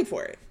being paid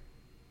for it.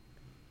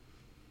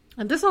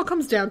 And this all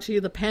comes down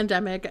to the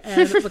pandemic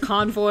and the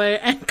convoy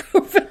and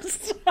COVID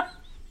stuff.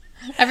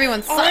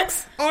 Everyone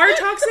sucks. Our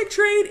toxic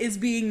trait is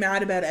being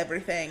mad about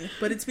everything,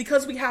 but it's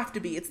because we have to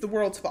be. It's the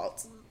world's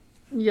fault.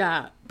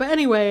 Yeah. But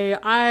anyway,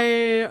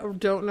 I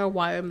don't know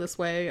why I'm this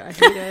way. I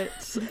hate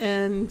it.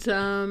 And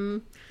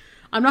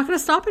I'm not going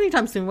to stop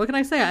anytime soon. What can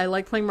I say? I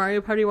like playing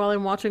Mario Party while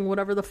I'm watching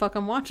whatever the fuck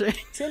I'm watching.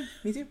 Same.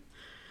 Me too.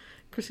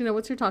 Christina,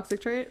 what's your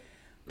toxic trait?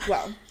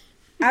 Well,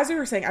 as we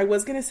were saying, I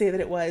was going to say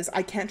that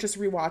I can't just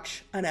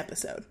rewatch an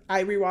episode.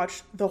 I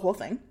rewatch the whole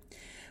thing.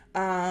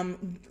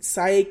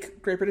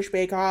 Psych, Great British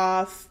Bake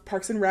Off,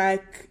 Parks and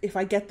Rec. If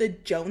I get the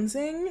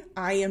jonesing,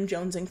 I am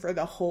jonesing for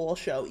the whole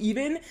show.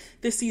 Even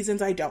the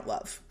seasons I don't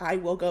love, I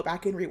will go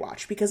back and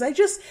rewatch, because I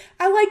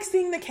like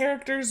seeing the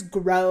characters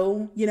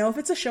grow. You know, if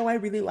it's a show I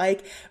really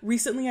like.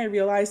 Recently I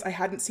realized I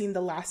hadn't seen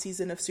the last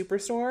season of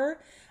Superstore,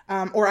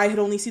 or I had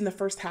only seen the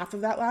first half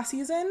of that last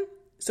season.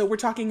 So we're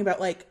talking about,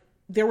 like,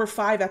 there were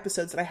 5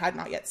 episodes that I had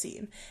not yet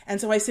seen.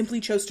 And so I simply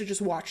chose to just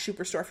watch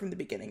Superstore from the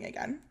beginning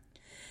again.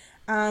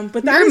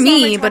 But that is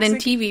me, but in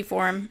TV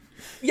form.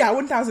 Yeah,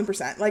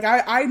 1000%. Like,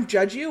 I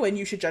judge you and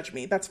you should judge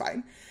me. That's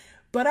fine.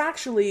 But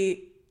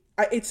actually,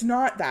 it's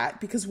not that,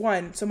 because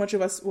one, so much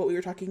of us, what we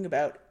were talking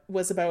about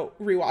was about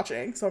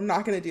rewatching. So I'm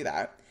not going to do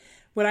that.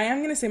 What I am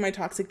going to say my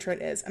toxic trait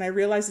is, and I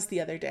realized this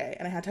the other day,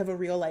 and I had to have a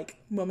real, like,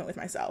 moment with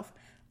myself.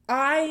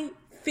 I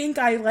think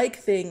I like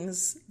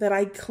things that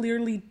I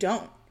clearly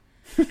don't.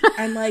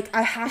 And, like,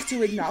 I have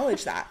to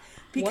acknowledge that,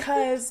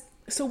 because,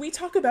 so we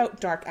talk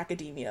about dark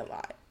academia a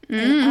lot.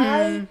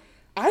 And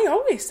I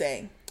always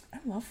say, I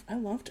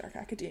love dark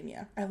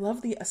academia. I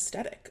love the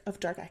aesthetic of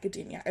dark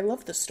academia. I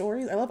love the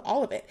stories. I love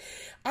all of it.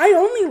 I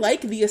only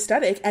like the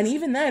aesthetic, and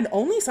even then,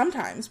 only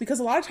sometimes, because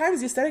a lot of times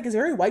the aesthetic is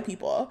very white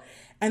people,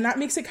 and that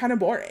makes it kind of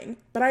boring.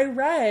 But I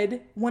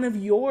read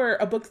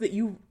a book that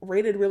you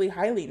rated really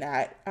highly,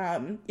 Nat,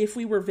 If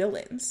We Were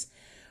Villains,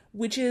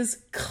 which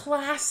is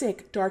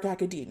classic dark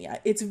academia.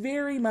 It's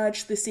very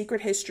much The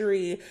Secret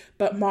History,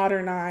 but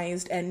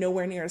modernized and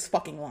nowhere near as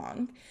fucking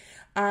long.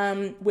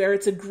 Where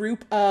it's a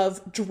group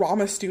of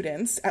drama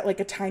students at, like,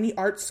 a tiny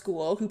art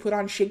school who put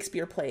on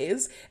Shakespeare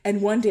plays,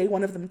 and one day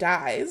one of them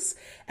dies,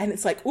 and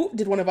it's like, ooh,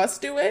 did one of us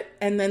do it?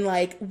 And then,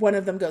 like, one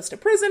of them goes to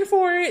prison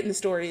for it, and the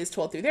story is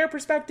told through their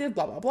perspective,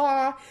 blah, blah,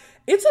 blah.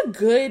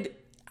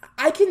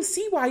 I can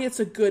see why it's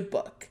a good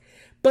book.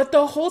 But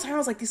the whole time I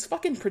was like, these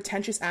fucking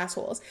pretentious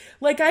assholes.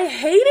 Like, I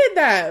hated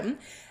them.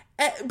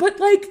 But,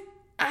 like,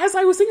 as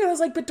I was thinking, I was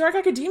like, but dark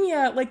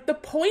academia, like, the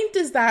point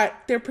is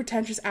that they're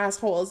pretentious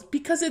assholes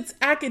because it's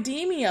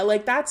academia.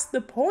 Like, that's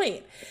the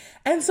point.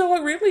 And so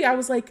I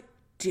was like,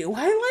 do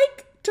I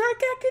like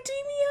dark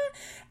academia?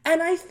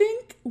 And I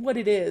think what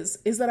it is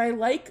that I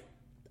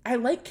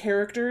like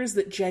characters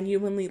that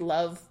genuinely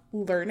love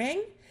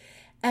learning.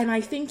 And I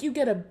think you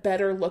get a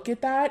better look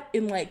at that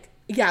in, like,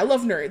 yeah, I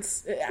love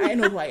nerds. I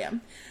know who I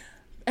am.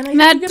 And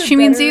Nat, she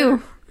means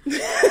you.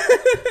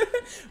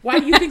 Why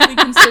do you think we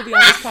can still be on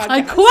this podcast?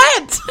 I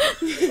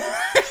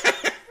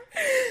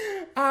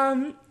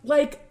quit!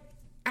 Like,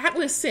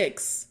 Atlas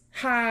 6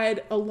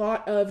 had a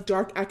lot of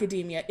dark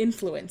academia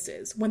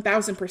influences,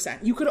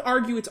 1000%. You could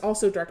argue it's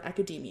also dark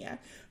academia,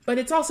 but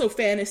it's also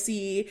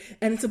fantasy,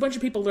 and it's a bunch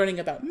of people learning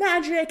about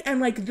magic, and,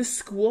 like, the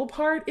school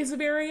part is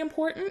very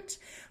important.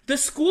 The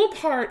school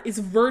part is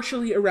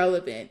virtually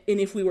irrelevant in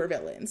If We Were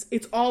Villains.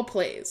 It's all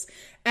plays.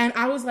 And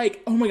I was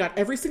like, oh my god,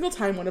 every single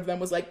time one of them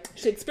was like,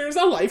 Shakespeare's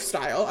a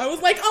lifestyle. I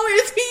was like,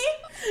 oh, is he?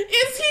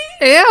 Is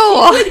he?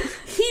 Ew.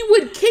 He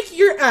would kick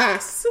your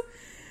ass.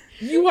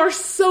 You are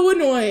so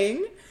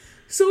annoying.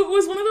 So it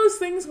was one of those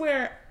things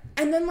where,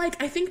 and then,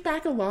 like, I think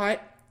back a lot,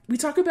 we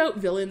talk about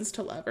villains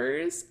to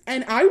lovers,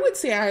 and I would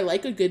say I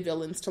like a good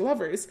villains to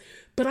lovers,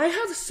 but I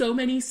have so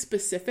many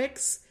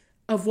specifics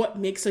of what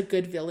makes a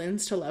good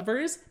villains to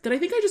lovers that I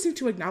think I just need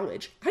to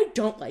acknowledge. I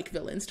don't like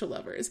villains to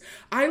lovers.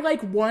 I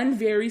like one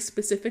very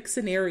specific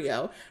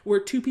scenario where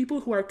two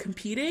people who are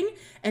competing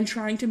and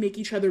trying to make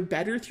each other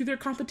better through their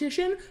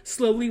competition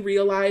slowly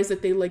realize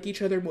that they like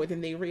each other more than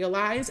they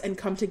realize and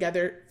come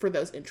together for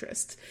those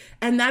interests.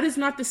 And that is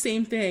not the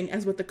same thing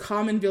as what the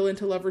common villain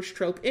to lovers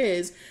trope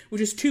is,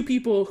 which is two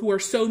people who are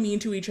so mean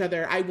to each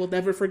other, I will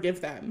never forgive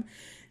them,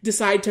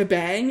 decide to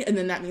bang, and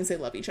then that means they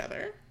love each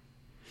other.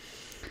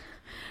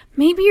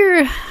 Maybe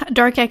your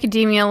Dark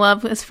Academia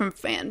love is from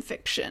fan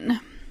fiction.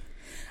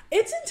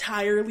 It's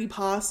entirely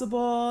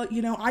possible.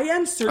 You know, I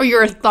am Or certainly...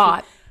 your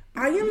thought.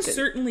 I am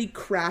certainly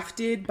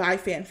crafted by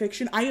fan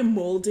fiction. I am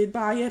molded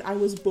by it. I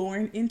was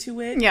born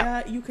into it,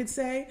 Yeah. you could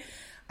say.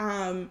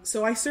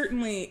 So I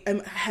certainly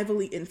am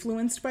heavily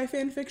influenced by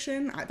fan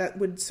fiction. That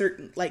would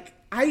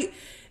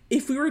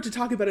if we were to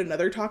talk about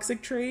another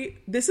toxic trait,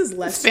 this is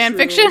less fan true.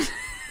 fiction?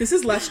 This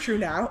is less true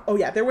now. Oh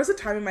yeah, there was a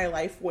time in my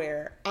life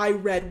where I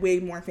read way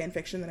more fan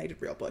fiction than I did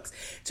real books.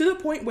 To the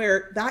point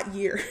where that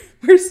year,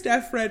 where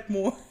Steph read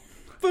more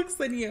books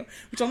than you,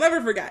 which I'll never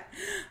forget.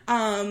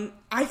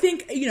 I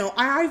think, you know,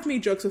 I've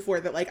made jokes before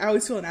that, like, I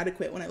always feel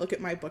inadequate when I look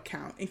at my book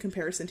count in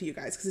comparison to you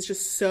guys, because it's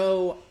just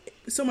so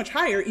much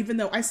higher, even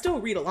though I still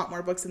read a lot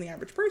more books than the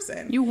average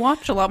person. You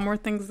watch a lot more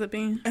things than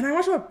me. And I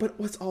watch a lot, but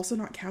what's also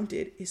not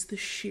counted is the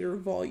sheer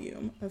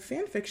volume of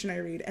fan fiction I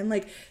read. And,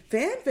 like,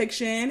 fan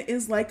fiction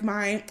is like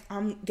my,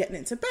 I'm getting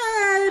into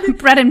bed.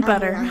 Bread and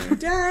butter. I'm lying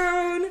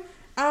down.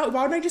 Why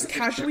don't I just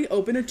casually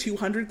open a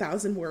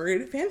 200,000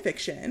 word fan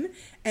fiction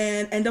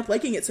and end up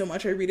liking it so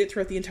much I read it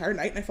throughout the entire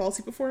night and I fall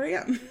asleep at 4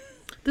 a.m.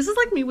 This is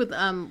like me with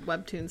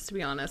webtoons, to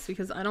be honest,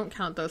 because I don't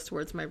count those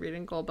towards my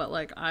reading goal, but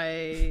like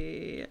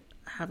I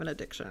have an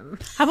addiction.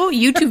 How about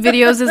YouTube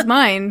videos is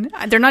mine?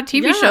 They're not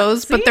TV Yeah,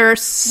 shows, see? but they're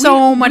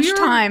so much we are,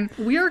 time.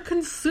 We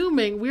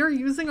are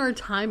using our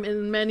time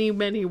in many,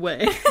 many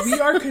ways. We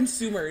are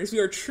consumers. We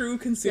are true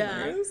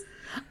consumers. Yeah.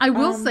 I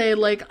will say,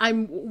 like,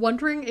 I'm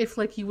wondering if,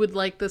 like, you would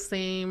like the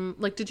same,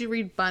 like, did you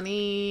read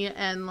Bunny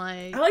and,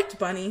 like... I liked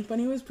Bunny.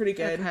 Bunny was pretty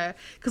good. Okay.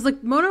 Because,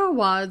 like, Mona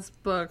Awad's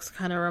books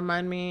kind of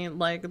remind me,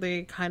 like,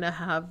 they kind of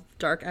have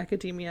Dark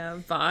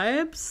Academia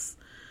vibes,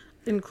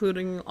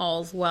 including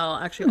All's Well.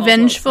 Actually, All's Well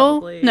is Vengeful?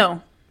 probably...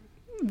 No.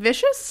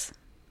 Vicious?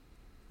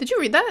 Did you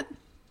read that?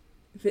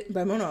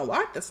 By Mona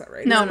Awad? That's not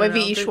right. No, by No,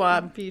 V.E.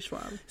 Schwab. V.E.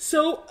 Schwab.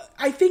 So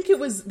I think it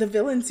was the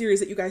villain series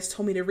that you guys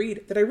told me to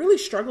read that I really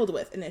struggled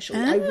with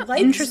initially. I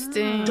liked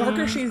Interesting.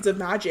 Darker Shades of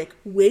Magic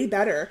way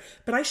better,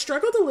 but I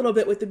struggled a little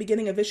bit with the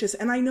beginning of Vicious,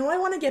 and I know I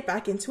want to get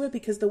back into it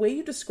because the way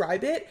you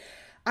describe it,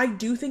 I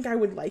do think I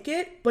would like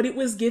it, but it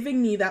was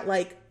giving me that,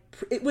 like,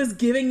 it was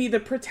giving me the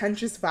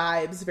pretentious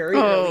vibes very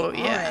early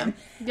yeah. on.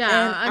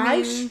 Yeah, and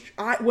I mean...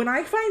 when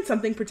I find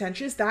something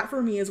pretentious, that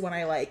for me is when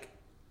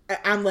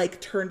I'm like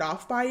turned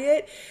off by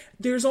it.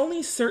 There's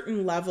only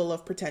certain level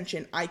of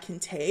pretension I can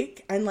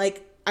take, and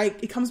like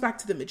it comes back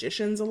to The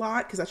Magicians a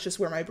lot because that's just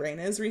where my brain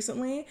is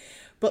recently.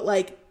 But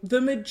like The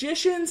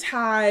Magicians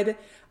had,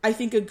 I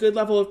think, a good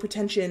level of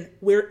pretension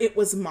where it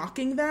was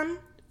mocking them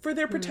for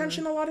their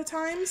pretension a lot of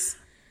times.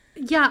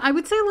 Yeah, I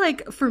would say,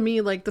 like, for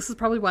me, like, this is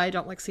probably why I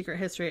don't like Secret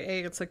History.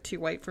 A, it's, like, too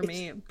white for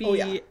me.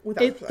 B,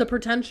 the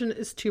pretension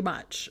is too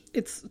much.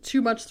 It's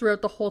too much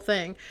throughout the whole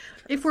thing.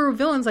 If We're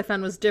Villains, I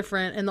found was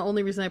different, and the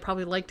only reason I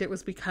probably liked it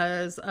was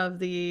because of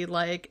the,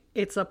 like,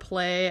 it's a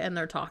play and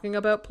they're talking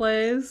about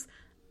plays.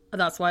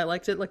 That's why I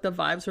liked it. Like, the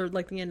vibes or,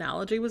 like, the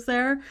analogy was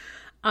there.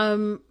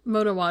 Mona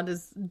Awad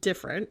is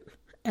different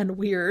and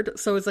weird,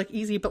 so it's like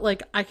easy, but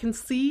like I can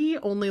see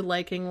only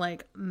liking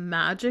like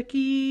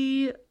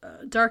magic-y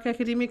Dark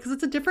Academia because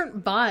it's a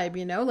different vibe,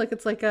 you know, like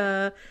it's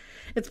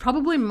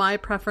probably my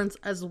preference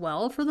as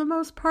well for the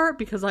most part,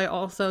 because I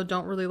also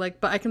don't really like,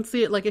 but I can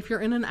see it, like if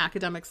you're in an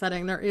academic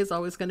setting, there is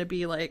always going to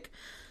be like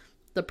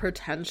the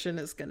pretension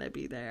is going to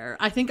be there.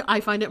 I think I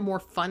find it more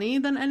funny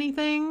than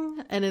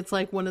anything, and it's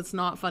like when it's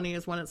not funny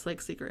is when it's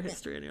like Secret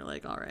History and you're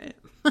like, all right.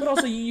 But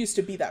also you used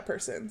to be that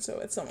person, so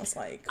it's almost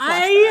like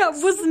I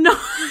was not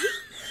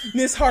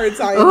Miss Hard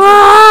Science.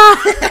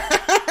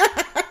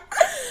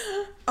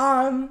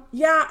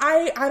 Yeah,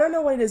 I don't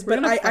know what it is,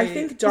 but I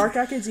think Dark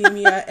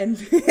Academia and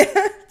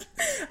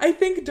I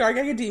think Dark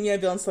Academia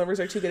and Villain Lovers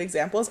are two good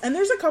examples, and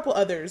there's a couple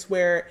others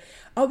where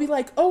I'll be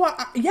like, oh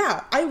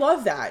yeah, I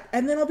love that,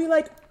 and then I'll be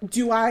like,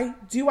 do I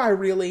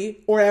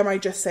really, or am I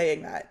just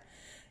saying that?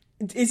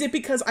 Is it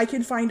because I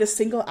can find a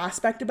single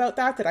aspect about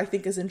that I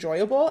think is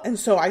enjoyable, and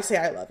so I say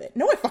I love it?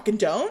 No, I fucking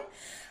don't.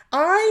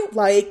 I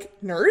like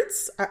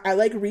nerds. I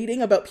like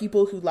reading about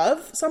people who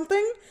love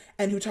something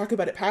and who talk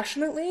about it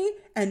passionately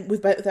and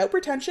without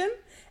pretension.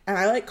 And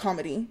I like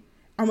comedy.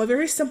 I'm a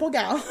very simple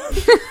gal.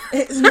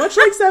 It's much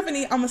like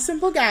Stephanie. I'm a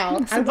simple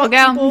gal.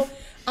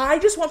 I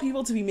just want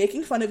people to be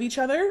making fun of each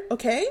other,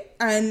 okay?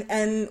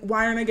 And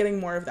why aren't I getting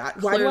more of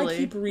that? Why do I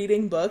keep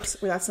reading books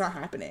where that's not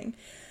happening?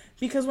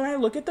 Because when I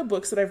look at the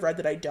books that I've read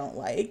that I don't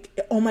like,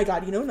 oh my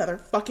god, you know another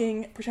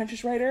fucking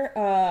pretentious writer?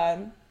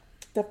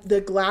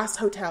 The Glass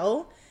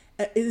Hotel.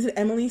 Is it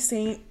Emily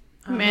St.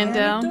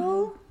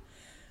 Mandel?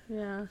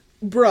 Yeah.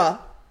 Bruh.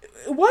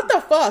 What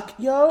the fuck,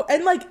 yo?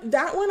 And like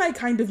that one I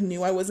kind of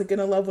knew I wasn't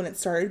gonna love when it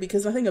started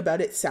because nothing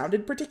about it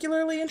sounded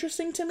particularly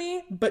interesting to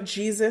me, but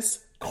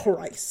Jesus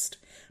Christ.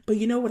 But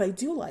you know what I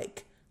do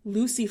like?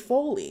 Lucy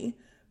Foley,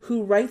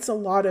 who writes a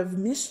lot of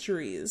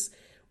mysteries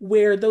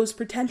where those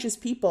pretentious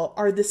people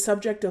are the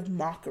subject of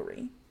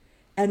mockery.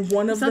 And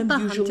one of them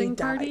usually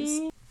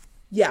dies.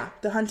 Yeah,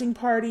 The Hunting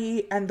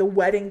Party and The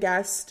Wedding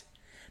Guest.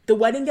 The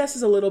Wedding Guest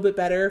is a little bit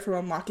better from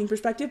a mocking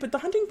perspective, but The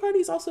Hunting Party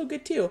is also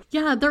good too.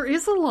 Yeah, there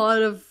is a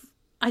lot of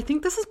I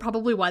think this is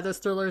probably why those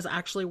thrillers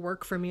actually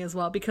work for me as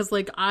well, because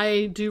like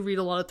I do read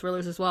a lot of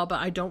thrillers as well, but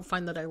I don't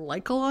find that I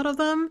like a lot of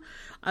them.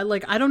 I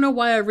don't know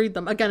why I read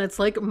them. Again, it's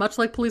like much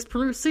like police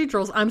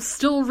procedurals. I'm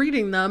still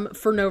reading them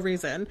for no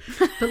reason.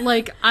 But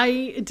like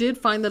I did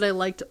find that I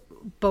liked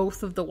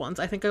both of the ones.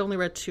 I think I only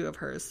read 2 of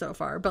hers so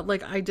far, but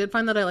like I did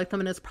find that I liked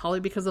them, and it's probably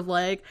because of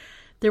like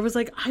there was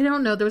like, I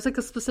don't know, there was like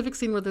a specific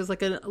scene where there's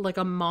like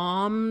a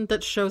mom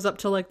that shows up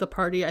to like the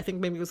party. I think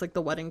maybe it was like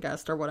the wedding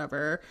guest or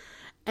whatever,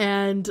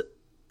 and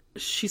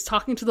she's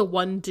talking to the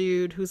one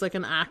dude who's like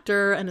an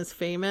actor and is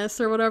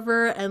famous or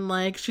whatever, and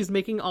like she's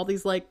making all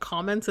these like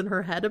comments in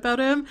her head about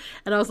him,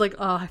 and I was like,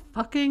 oh, I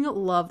fucking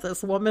love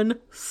this woman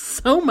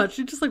so much.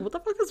 She's just like, what the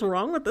fuck is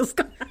wrong with this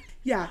guy?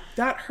 Yeah,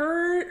 that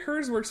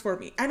hers works for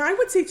me. And I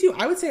would say too,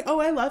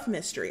 oh, I love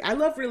mystery. I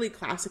love really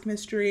classic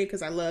mystery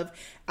because I love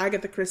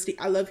Agatha Christie.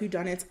 I love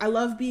whodunits. I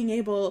love being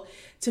able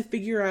to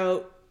figure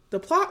out the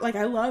plot. Like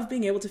I love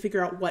being able to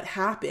figure out what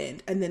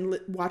happened and then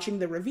watching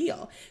the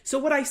reveal. So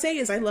what I say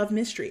is I love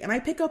mystery, and I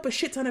pick up a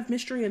shit ton of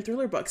mystery and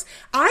thriller books.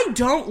 I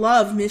don't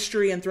love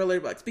mystery and thriller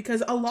books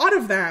because a lot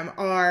of them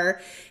are,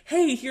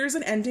 hey, here's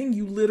an ending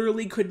you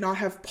literally could not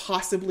have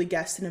possibly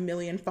guessed in a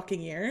million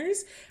fucking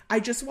years. I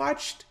just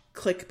watched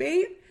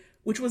Clickbait,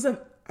 which was a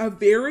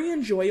very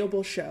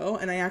enjoyable show,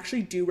 and I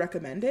actually do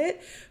recommend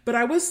it. But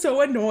I was so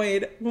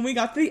annoyed when we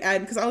got to the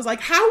end because I was like,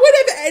 how would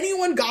have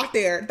anyone got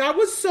there? That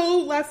was so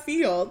left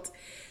field.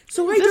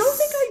 So I don't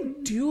think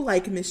I do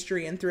like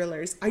mystery and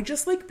thrillers. I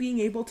just like being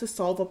able to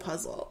solve a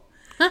puzzle.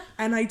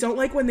 And I don't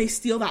like when they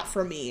steal that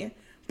from me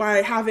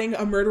by having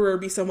a murderer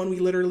be someone we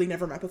literally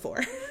never met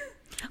before.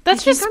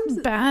 That's just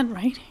bad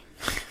writing.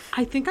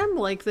 I think I'm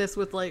like this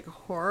with like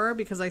horror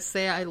because I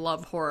say I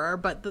love horror,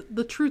 but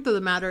the truth of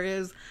the matter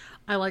is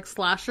I like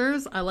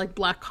slashers, I like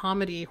black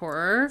comedy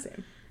horror,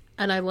 Same.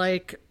 And I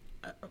like,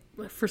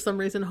 for some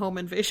reason, home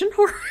invasion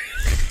horror.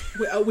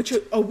 Which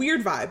a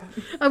weird vibe.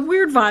 A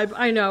weird vibe,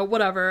 I know,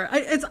 whatever.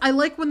 I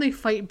like when they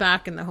fight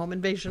back in the home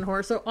invasion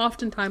horror, so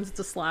oftentimes it's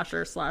a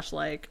slasher /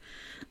 like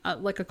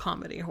a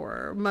comedy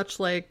horror, much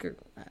like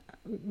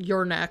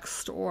You're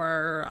Next,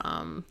 or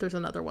there's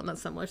another one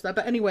that's similar to that.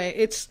 But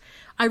anyway,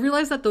 I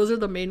realize that those are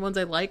the main ones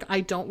I like.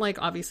 I don't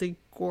like, obviously,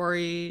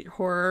 gory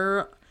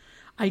horror.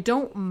 I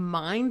don't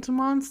mind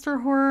monster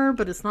horror,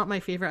 but it's not my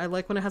favorite. I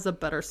like when it has a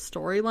better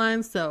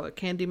storyline. So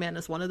Candyman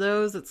is one of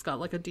those. It's got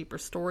like a deeper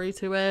story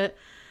to it.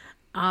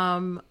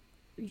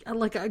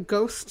 Like a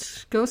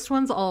ghost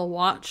ones I'll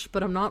watch,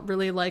 but I'm not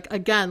really like,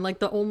 again, like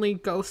the only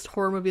ghost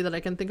horror movie that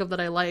I can think of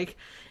that I like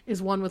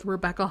is one with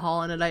Rebecca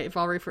Hall in it. I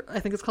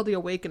think it's called The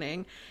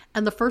Awakening,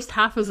 and the first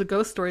half is a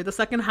ghost story. The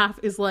second half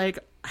is like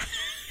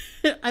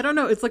I don't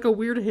know, it's like a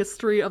weird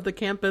history of the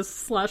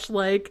campus /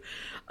 like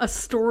a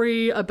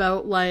story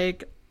about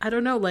like, I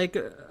don't know, like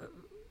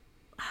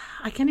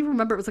I can't even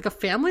remember. It was like a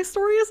family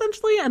story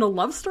essentially and a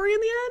love story in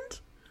the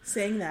end.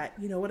 Saying that,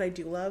 you know what I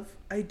do love?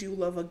 I do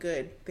love a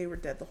good "they were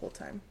dead the whole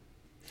time."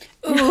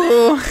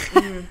 Ooh.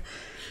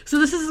 So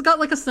this has got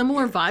like a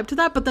similar vibe to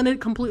that, but then it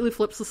completely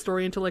flips the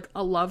story into like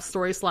a love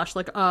story /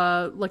 like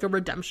a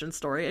redemption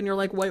story, and you're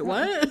like, wait,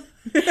 what?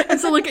 And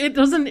so like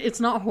it's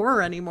not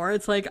horror anymore.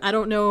 It's like, I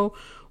don't know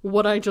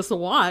what I just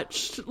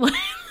watched.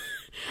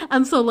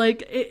 And so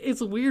like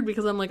it's weird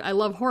because I'm like, I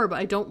love horror, but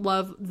I don't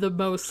love the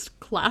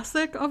most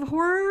classic of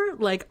horror.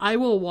 Like I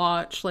will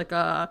watch like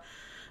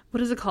what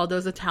is it called?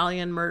 Those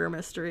Italian murder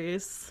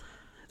mysteries.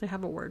 They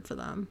have a word for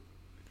them.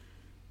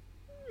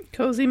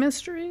 Cozy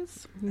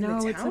mysteries? No, An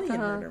it's Italian like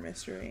murder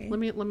mystery. Let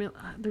me.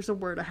 There's a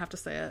word. I have to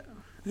say it.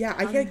 Yeah,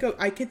 I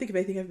can't think of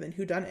anything other than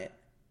whodunit.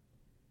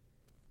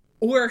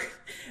 Or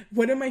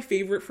one of my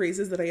favorite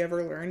phrases that I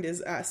ever learned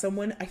is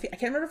someone, I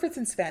can't remember if it's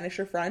in Spanish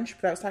or French,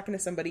 but I was talking to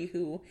somebody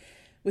who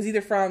was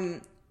either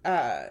from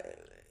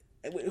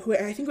who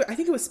I think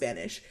it was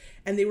Spanish,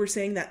 and they were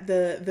saying that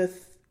the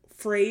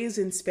phrase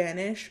in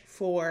Spanish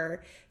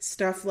for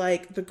stuff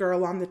like the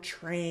girl on the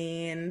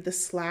train, the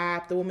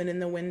slap, the woman in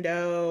the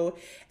window,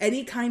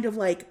 any kind of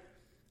like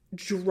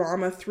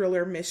drama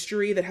thriller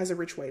mystery that has a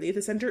Rich Whiteley at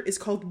the center is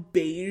called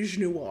beige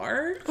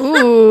noir.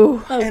 Ooh,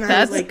 and that's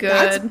I was like, good.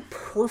 that's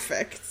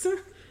perfect.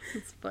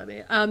 It's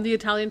funny. The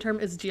Italian term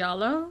is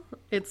giallo.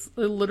 It's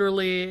the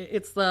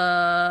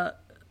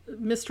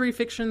mystery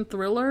fiction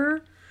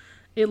thriller.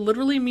 It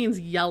literally means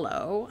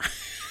yellow.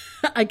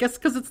 I guess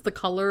because it's the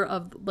color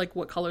of like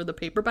what color the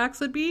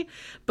paperbacks would be,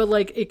 but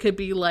like it could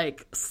be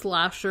like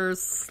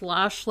slashers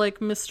 / like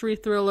mystery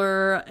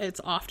thriller. It's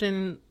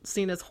often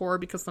seen as horror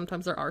because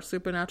sometimes there are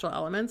supernatural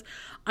elements.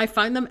 I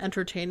find them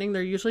entertaining.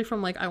 They're usually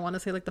from like, I want to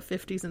say like the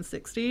 50s and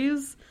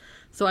 60s.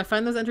 So I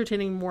find those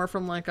entertaining more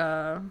from like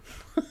a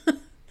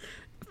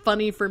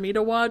funny for me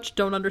to watch.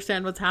 Don't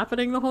understand what's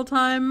happening the whole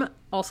time.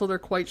 Also, they're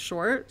quite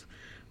short.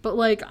 But,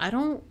 like, I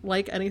don't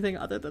like anything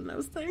other than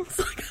those things.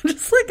 Like, I'm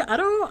just like, I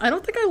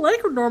don't think I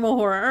like normal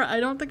horror. I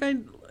don't think I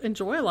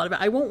enjoy a lot of it.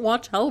 I won't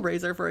watch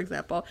Hellraiser, for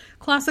example.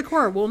 Classic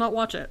horror, will not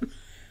watch it.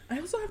 I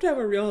also have to have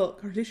a real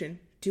conversation.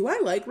 Do I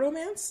like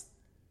romance?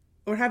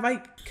 Or have I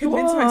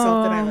convinced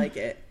myself that I like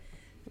it?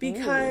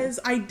 Because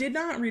I did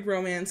not read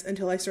romance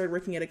until I started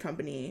working at a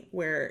company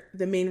where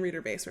the main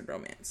reader base read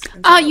romance.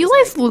 And so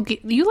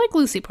you like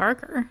Lucy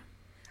Parker.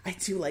 I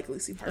do like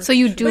Lucy Parker. So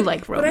you do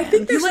like romance. But I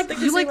think there's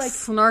You like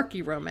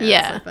snarky romance.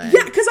 Yeah. I think.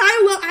 Yeah, because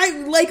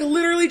I like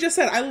literally just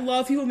said, I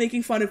love people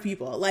making fun of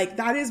people. Like,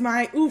 that is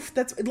my,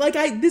 that's,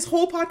 like, this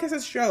whole podcast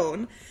has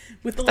shown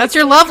with the, that's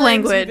your love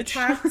language.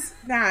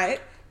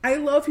 That I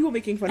love people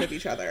making fun of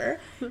each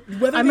other.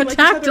 Whether I'm they like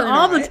attacked each other or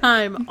all not. the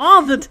time.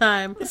 All the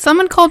time.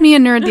 Someone called me a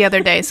nerd the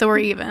other day, so we're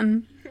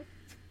even.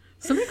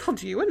 Somebody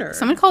called you a nerd.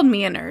 Someone called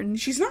me a nerd.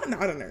 She's not a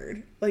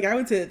nerd. Like, I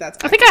would say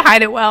that's... I think I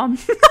hide it well.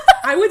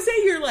 I would say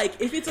you're like,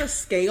 if it's a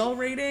scale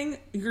rating,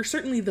 you're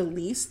certainly the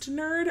least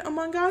nerd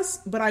among us,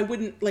 but I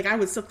wouldn't, like, I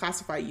would still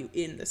classify you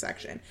in the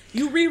section.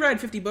 You reread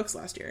 50 books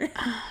last year.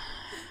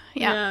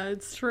 Yeah,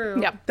 it's true.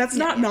 Yep. That's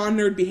not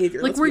non-nerd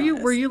behavior. Like, were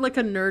you like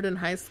a nerd in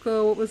high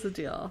school? What was the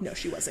deal? No,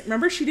 she wasn't.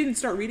 Remember, she didn't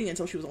start reading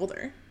until she was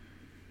older.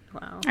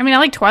 Wow. I mean, I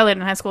like Twilight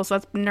in high school, so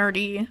that's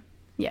nerdy.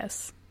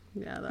 Yes.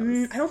 Yeah, that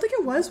was... I don't think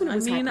it was when it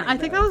was happening, I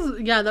think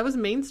though. that was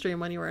mainstream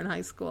when you were in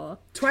high school.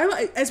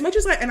 Twilight, as much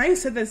as and I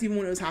said this even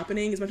when it was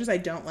happening, as much as I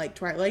don't like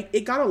Twilight,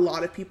 it got a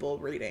lot of people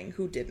reading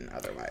who didn't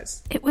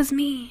otherwise. It was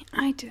me.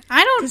 I don't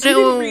know. Because you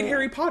didn't read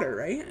Harry Potter,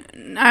 right?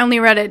 I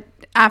only read it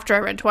after I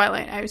read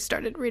Twilight. I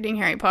started reading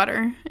Harry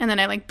Potter, and then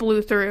I like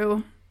blew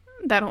through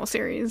that whole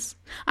series.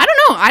 I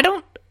don't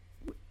know.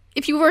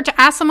 If you were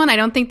to ask someone, I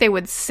don't think they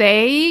would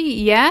say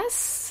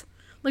yes.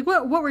 Like,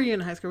 what were you in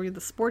high school? Were you the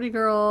sporty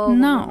girl?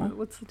 No.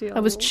 What's the deal? I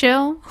was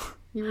chill.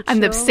 You were I'm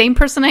the chill? same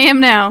person I am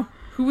now.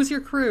 Who was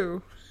your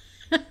crew?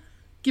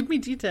 Give me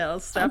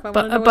details, Steph. I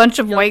wanna know A what bunch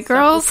of young white Steph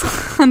girls,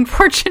 was.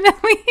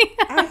 unfortunately.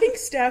 I think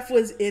Steph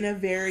was in a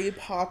very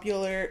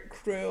popular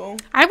crew.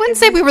 I wouldn't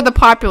say we were the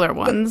popular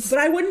ones. But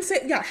I wouldn't say,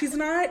 she's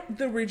not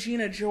the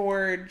Regina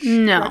George,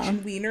 No.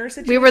 Gretchen Wiener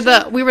situation.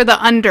 we were the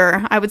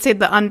under. I would say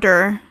the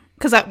under,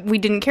 because we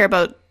didn't care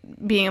about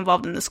being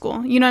involved in the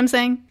school. You know what I'm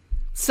saying?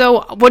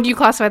 So what do you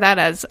classify that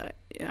as?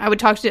 I would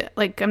talk to,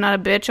 like, I'm not a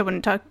bitch. I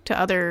wouldn't talk to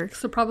other...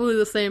 So probably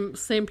the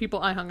same people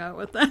I hung out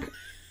with then.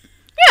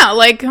 Yeah,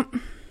 like...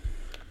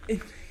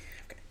 Okay,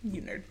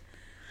 you nerd.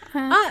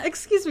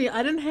 Excuse me,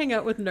 I didn't hang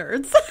out with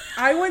nerds.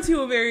 I went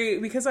to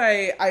because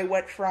I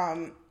went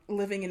from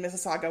living in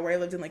Mississauga, where I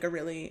lived in like a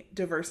really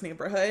diverse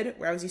neighborhood,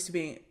 where I was used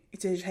to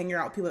hanging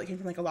out with people that came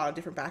from like a lot of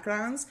different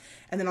backgrounds,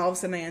 and then all of a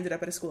sudden I ended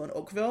up at a school in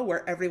Oakville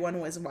where everyone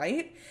was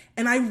white,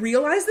 and I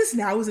realized this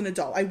now as an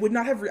adult. I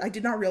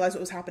did not realize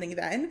what was happening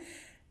then.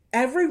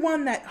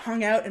 Everyone that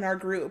hung out in our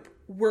group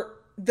were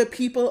the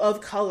people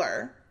of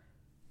color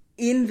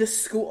in the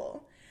school.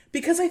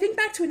 Because I think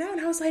back to it now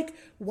and I was like,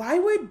 why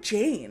would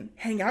Jane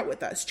hang out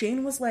with us?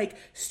 Jane was like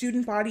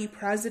student body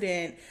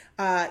president,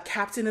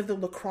 captain of the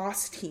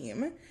lacrosse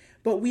team,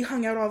 but we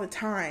hung out all the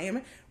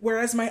time.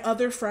 Whereas my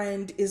other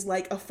friend is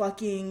like a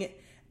fucking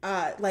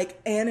like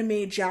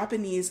anime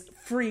Japanese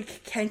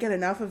freak, can't get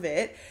enough of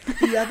it.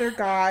 The other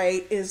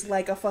guy is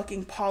like a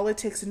fucking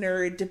politics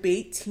nerd,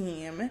 debate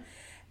team.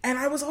 And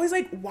I was always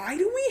like, why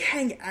do we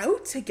hang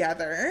out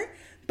together?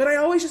 But I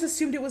always just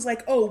assumed it was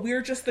like, oh,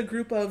 we're just the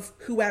group of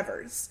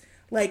whoever's.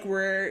 Like,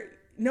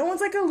 no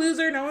one's like a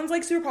loser, no one's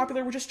like super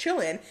popular, we're just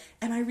chilling.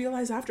 And I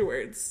realized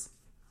afterwards,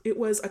 it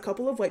was a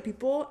couple of white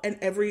people and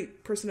every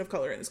person of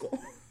color in the school.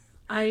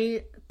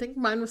 I think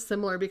mine was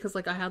similar because,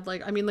 like, I had,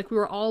 like, I mean, like, we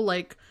were all,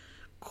 like,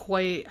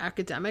 quite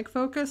academic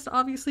focused,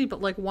 obviously,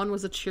 but, like, one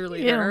was a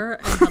cheerleader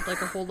and had,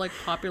 like, a whole, like,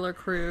 popular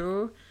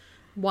crew.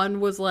 One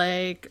was,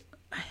 like,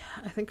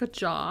 I think a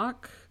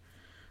jock.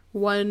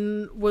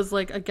 One was,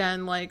 like,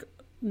 again, like,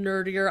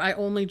 nerdier. I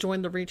only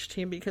joined the Reach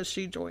team because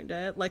she joined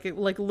it. Like, it,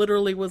 like,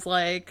 literally was,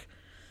 like,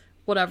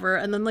 whatever.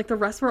 And then, like, the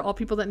rest were all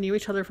people that knew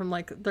each other from,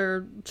 like,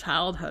 their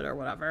childhood or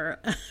whatever.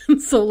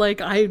 And so,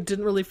 like, I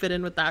didn't really fit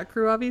in with that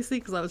crew, obviously,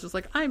 because I was just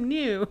like, I'm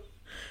new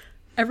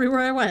everywhere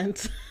I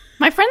went.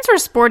 My friends were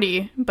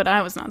sporty, but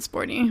I was not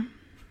sporty.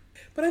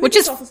 But I think Which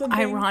it's is also something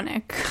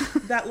ironic.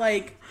 that,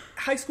 like,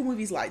 high school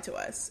movies lied to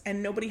us,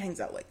 and nobody hangs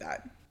out like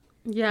that.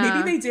 Yeah.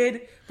 Maybe they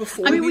did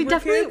before. I mean, we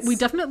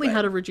definitely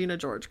had a Regina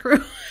George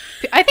crew.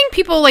 I think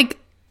people, like,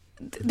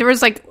 there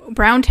was, like,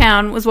 Brown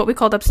Town was what we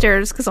called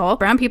upstairs, because all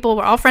brown people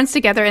were all friends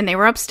together, and they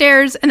were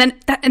upstairs, and then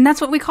and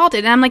that's what we called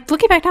it. And I'm like,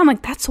 looking back now, I'm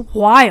like, that's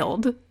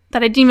wild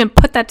that I didn't even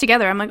put that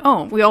together. I'm like,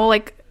 oh, we all,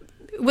 like,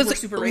 it was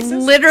super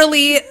racist?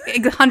 literally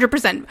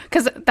 100%,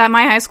 because that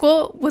my high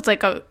school was,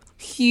 like, a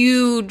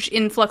huge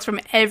influx from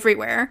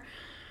everywhere,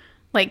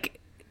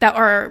 like, that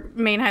our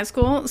main high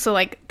school. So,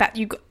 like, that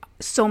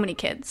so many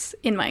kids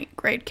in my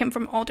grade came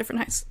from all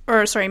different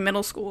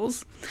middle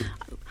schools.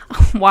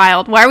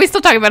 Wild. Why are we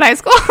still talking about high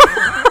school?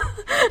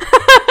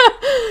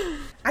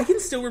 I can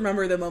still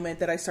remember the moment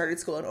that I started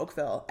school in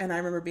Oakville, and I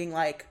remember being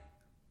like,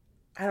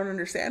 I don't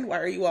understand. Why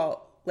are you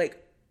all,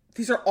 like,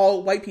 these are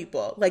all white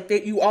people. Like,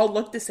 you all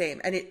look the same,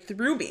 and it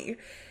threw me.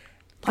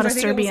 A lot of I think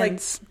it Serbians.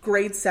 was, like,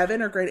 grade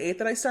 7 or grade 8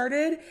 that I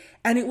started,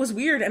 and it was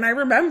weird. And I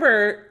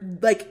remember,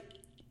 like,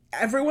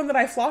 everyone that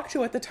I flocked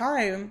to at the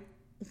time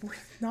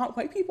with not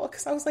white people,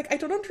 because I was like, I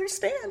don't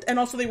understand. And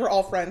also they were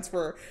all friends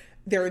for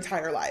their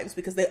entire lives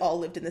because they all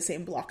lived in the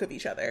same block of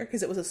each other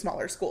because it was a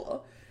smaller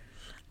school.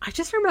 I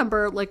just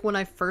remember, like, when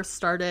I first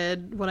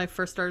started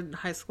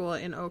high school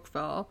in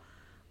Oakville,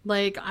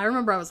 like, I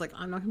remember I was like,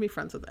 I'm not gonna be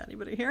friends with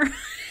anybody here.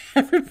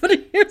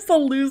 Everybody here's a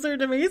loser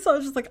to me. So I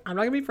was just like, I'm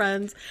not gonna be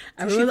friends.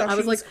 I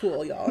was like,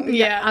 cool, y'all.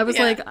 Yeah, I was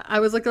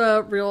like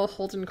a real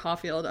Holden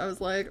Caulfield. I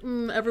was like,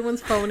 everyone's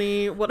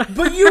phony. Whatever.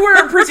 But you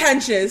were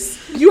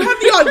pretentious. You have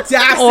the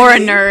audacity. Or a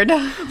nerd.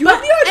 You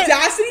have the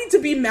audacity to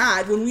be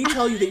mad when we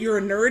tell you that you're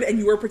a nerd and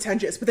you are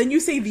pretentious. But then you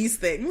say these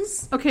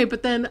things. Okay,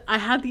 but then I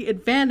had the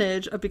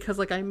advantage of, because,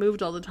 like, I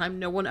moved all the time,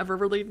 no one ever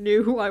really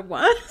knew who I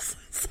was.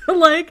 So,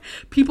 like,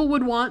 people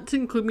would want to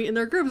include me in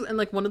their groups. And,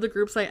 like, one of the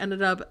groups I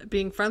ended up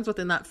being friends with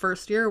in that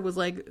first year was,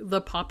 like,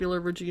 the popular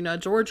Regina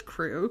George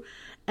crew.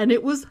 And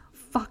it was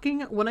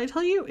fucking, when I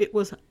tell you, it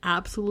was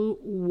absolute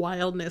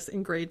wildness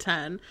in grade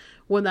 10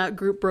 when that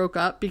group broke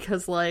up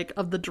because, like,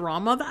 of the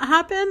drama that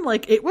happened.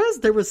 Like,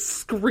 there was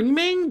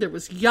screaming, there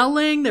was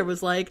yelling, there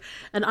was, like,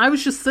 and I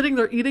was just sitting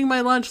there eating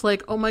my lunch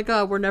like, oh my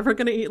God, we're never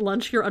going to eat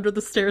lunch here under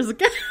the stairs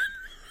again.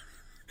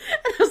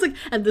 And I was like,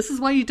 and this is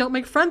why you don't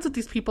make friends with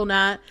these people,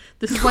 Nat.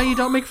 This is why you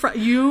don't make friends.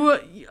 You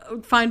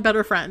find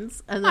better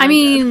friends. And I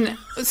mean,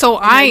 so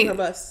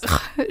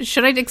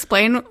should I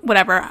explain?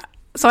 Whatever.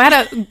 So I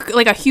had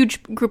a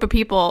huge group of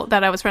people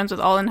that I was friends with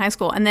all in high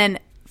school. And then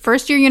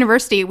first year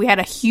university, we had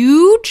a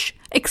huge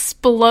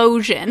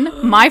explosion.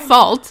 My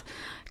fault.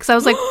 Because I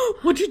was like,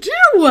 what'd you do?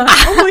 Oh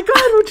my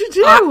God, what'd you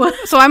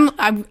do? So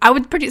I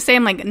would say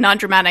I'm like not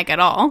dramatic at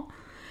all.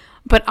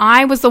 But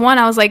I was the one,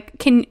 I was like,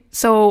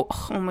 oh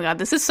my God,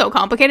 this is so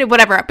complicated.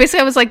 Whatever. Basically,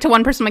 I was like to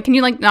one person, like, can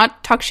you like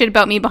not talk shit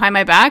about me behind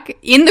my back?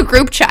 In the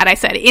group chat, I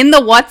said, in the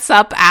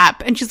WhatsApp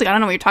app. And she's like, I don't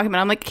know what you're talking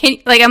about. I'm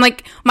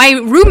like, my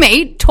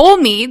roommate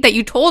told me that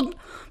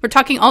we're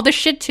talking all this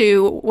shit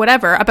to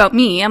whatever about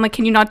me. I'm like,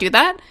 can you not do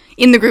that?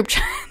 In the group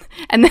chat.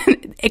 And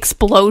then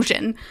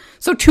explosion.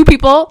 So 2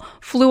 people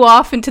flew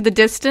off into the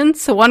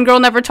distance. So one girl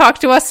never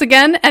talked to us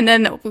again. And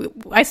then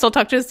I still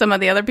talk to some of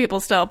the other people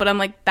still. But I'm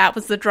like, that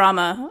was the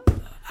drama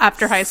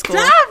after high school.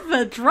 Steph,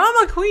 a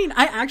drama queen.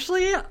 I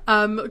actually,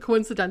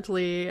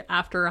 coincidentally,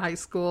 after high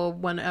school,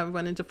 when I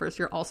went into first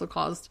year, also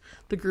caused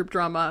the group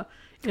drama.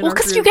 Well,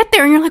 because you get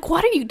there and you're like,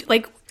 what are you,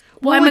 like...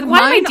 Well, I'm like,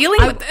 why am I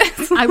dealing with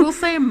this? I will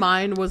say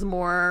mine was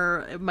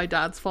more my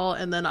dad's fault,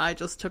 and then I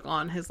just took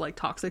on his, like,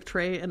 toxic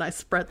trait, and I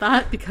spread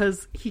that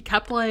because he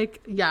kept, like,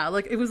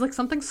 it was, like,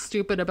 something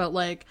stupid about,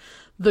 like,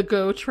 the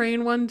GO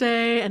train one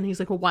day, and he's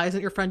like, well, why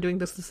isn't your friend doing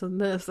this, this, and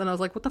this? And I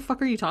was like, what the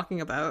fuck are you talking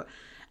about?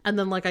 And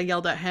then, like, I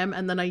yelled at him,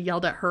 and then I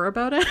yelled at her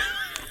about it.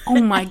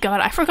 Oh, my God.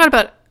 I forgot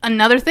about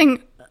another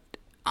thing.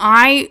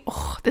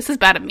 This is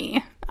bad of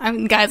me.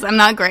 Guys, I'm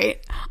not great.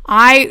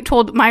 I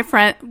told my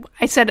friend,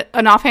 I said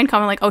an offhand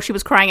comment like, oh, she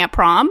was crying at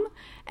prom.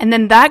 And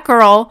then that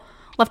girl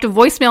left a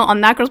voicemail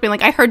on that girl's being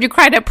like, I heard you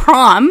cried at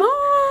prom.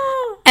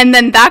 And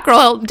then that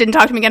girl didn't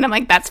talk to me again. I'm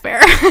like, that's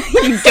fair.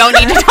 You don't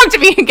need to talk to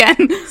me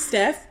again.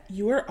 Steph,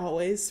 you are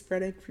always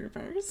spreading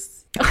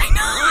rumors. I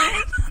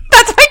know.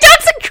 That's my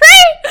toxic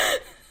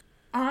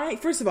trait.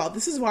 First of all,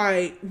 this is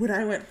why when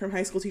I went from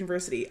high school to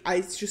university,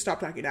 I just stopped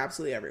talking to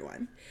absolutely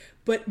everyone.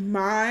 But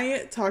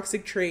my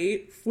toxic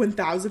trait,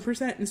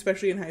 1000%, and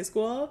especially in high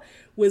school,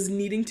 was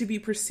needing to be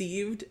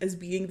perceived as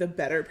being the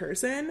better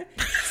person.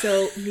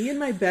 So me and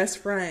my best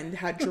friend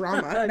had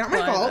drama, not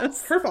my fault,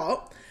 her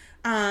fault,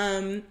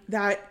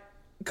 that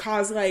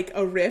caused like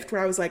a rift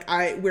where I was like,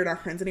 we're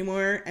not friends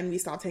anymore, and we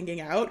stopped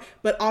hanging out.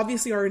 But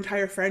obviously our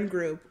entire friend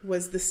group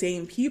was the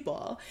same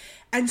people.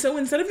 And so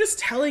instead of just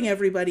telling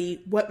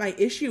everybody what my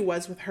issue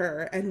was with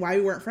her and why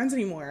we weren't friends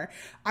anymore,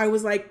 I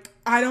was like,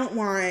 I don't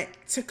want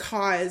to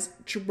cause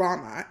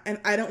drama and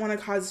I don't want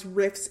to cause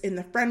rifts in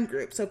the friend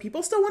group. So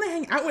people still want to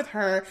hang out with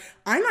her.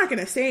 I'm not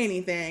going to say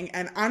anything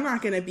and I'm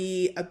not going to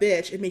be a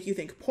bitch and make you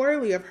think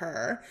poorly of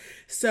her.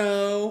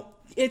 So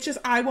it's just,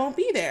 I won't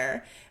be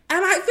there.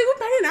 And I think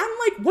about it now, I'm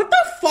like, what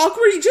the fuck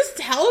were you just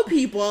tell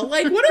people?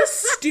 Like, what a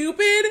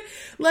stupid,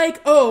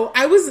 like, oh,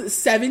 I was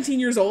 17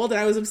 years old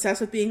and I was obsessed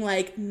with being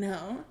like,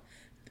 no,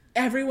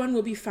 everyone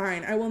will be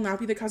fine. I will not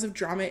be the cause of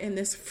drama in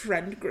this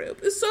friend group.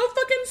 It's so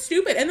fucking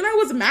stupid. And then I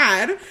was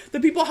mad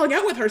that people hung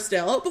out with her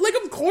still. But, like,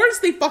 of course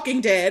they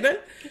fucking did.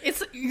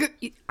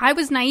 I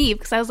was naive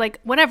because I was like,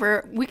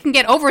 whatever, we can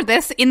get over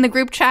this in the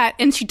group chat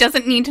and she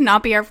doesn't need to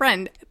not be our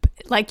friend.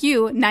 Like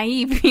you,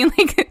 naive, being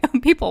like,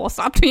 people will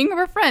stop being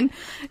our friend.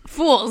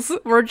 Fools.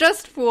 We're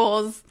just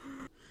fools.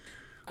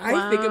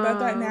 I think about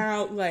that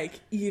now, like,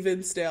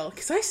 even still.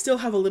 Because I still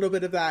have a little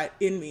bit of that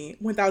in me,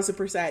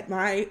 1000%.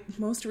 My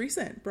most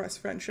recent best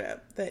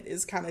friendship that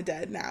is kind of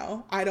dead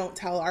now, I don't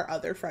tell our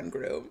other friend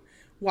group.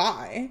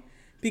 Why?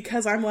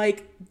 Because I'm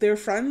like, they're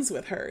friends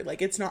with her.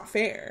 Like, it's not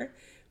fair.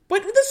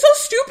 But that's so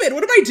stupid.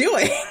 What am I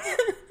doing?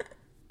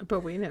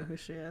 But we know who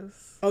she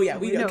is. Oh, yeah,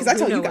 we know. Because I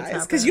tell you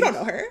guys. Because you don't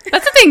know her.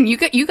 That's the thing.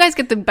 You guys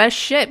get the best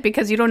shit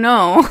because you don't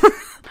know.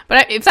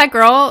 But if that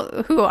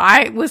girl who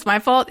was my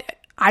fault...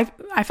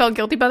 I felt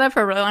guilty about that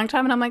for a really long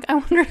time, and I'm like, I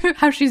wonder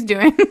how she's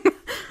doing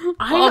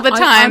all the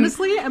time. I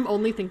honestly am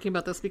only thinking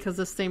about this because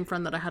the same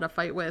friend that I had a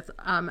fight with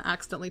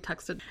accidentally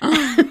texted.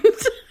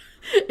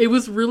 It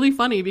was really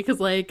funny because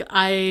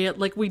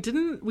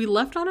we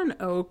left on an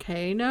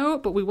okay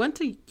note, but we went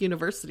to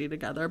university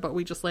together, but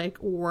we just like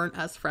weren't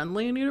as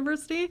friendly in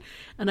university.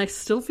 And I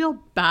still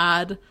feel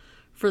bad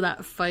for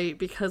that fight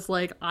because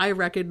like I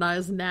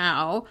recognize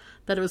now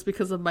that it was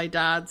because of my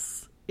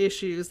dad's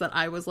issues that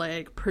I was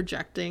like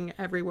projecting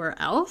everywhere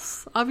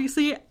else,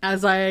 obviously,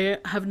 as I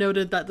have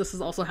noted that this has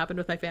also happened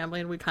with my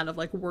family and we kind of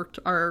like worked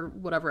our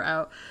whatever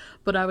out.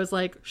 But I was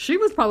like, she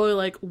was probably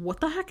like, what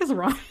the heck is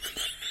wrong?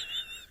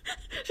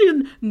 She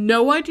had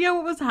no idea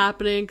what was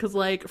happening because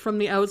like from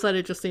the outside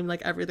it just seemed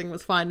like everything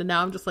was fine, and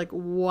now I'm just like,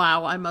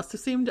 wow, I must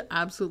have seemed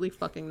absolutely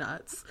fucking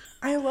nuts.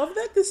 I love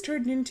that this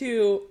turned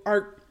into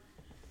our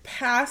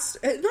past,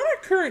 not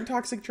our current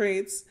toxic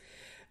traits.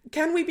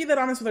 Can we be that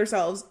honest with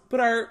ourselves? But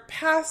our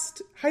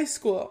past high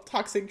school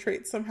toxic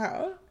traits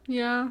somehow.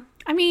 Yeah.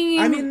 I we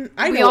know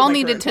all what my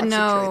needed current to toxic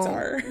traits know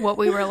are. what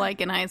we were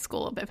like in high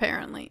school,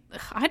 apparently.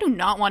 Ugh, I do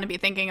not want to be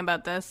thinking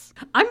about this.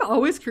 I'm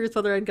always curious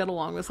whether I'd get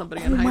along with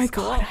somebody in high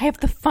school. Oh my god, I have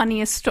the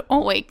funniest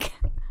wait.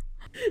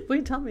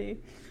 Wait, tell me.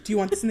 Do you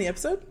want this in the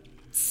episode?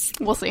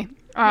 We'll see.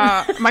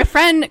 My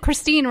friend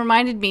Christine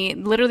reminded me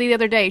literally the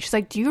other day. She's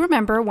like, do you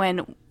remember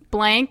when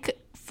blank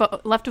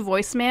left a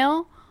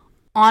voicemail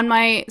on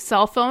my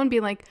cell phone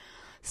being like,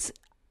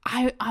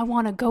 I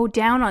want to go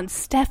down on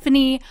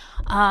Stephanie,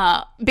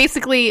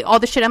 basically all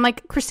the shit. I'm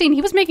like, Christine,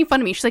 he was making fun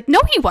of me. She's like, no,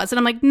 he wasn't.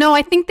 I'm like, no,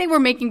 I think they were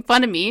making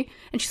fun of me.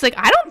 And she's like,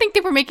 I don't think they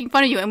were making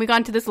fun of you. And we got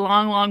into this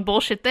long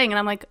bullshit thing. And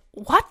I'm like,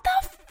 what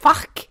the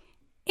fuck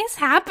is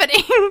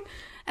happening?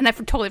 And I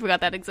totally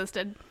forgot that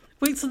existed.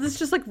 Wait, so this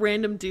just like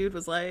random dude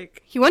was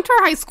like, he went to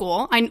our high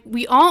school. I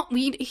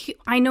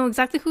know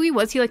exactly who he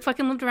was. He like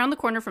fucking lived around the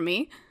corner from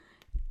me.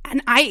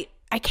 And I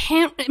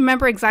can't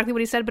remember exactly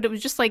what he said, but it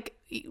was just like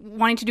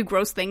wanting to do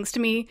gross things to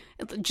me.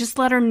 Just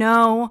let her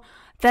know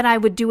that I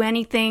would do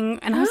anything.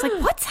 And I was like,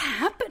 what's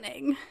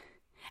happening?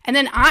 And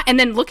then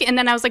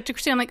I was like to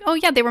Christine, I'm like, oh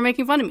yeah, they were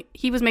making fun of me.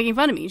 He was making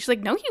fun of me. She's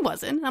like, no, he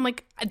wasn't. And I'm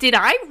like, did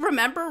I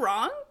remember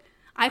wrong?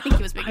 I think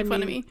he was making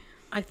fun of me.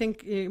 I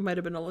think it might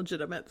have been a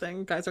legitimate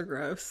thing. Guys are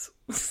gross.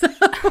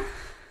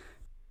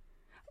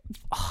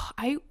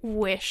 I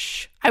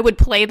wish I would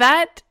play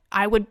that.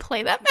 I would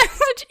play that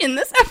message in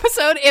this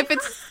episode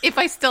if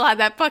I still had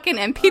that fucking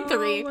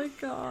MP3. Oh my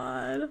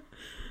god.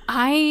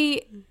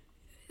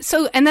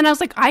 And then I was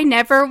like, I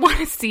never want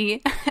to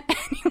see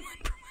anyone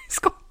from high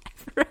school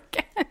ever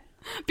again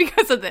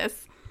because of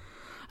this.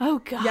 Oh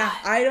god. Yeah,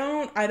 I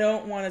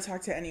don't want to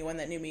talk to anyone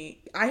that knew me.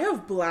 I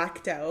have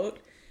blacked out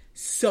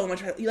so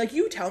much. Like,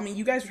 you tell me,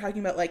 you guys were talking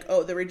about like,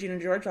 oh, the Regina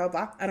George, blah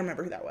blah. I don't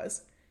remember who that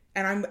was,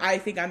 and I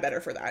think I'm better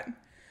for that.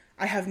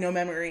 I have no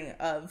memory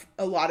of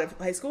a lot of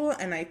high school,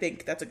 and I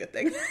think that's a good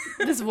thing.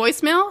 This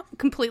voicemail,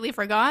 completely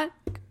forgot.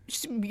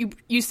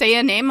 You say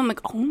a name, I'm like,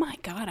 oh my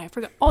god, I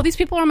forgot. All these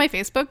people are on my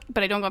Facebook,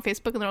 but I don't go on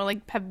Facebook, and they're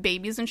like have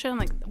babies and shit. I'm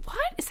like,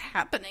 what is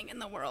happening in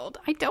the world?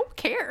 I don't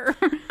care.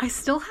 I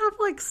still have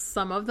like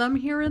some of them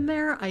here and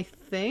there. I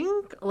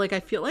think, like,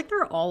 I feel like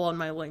they're all on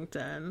my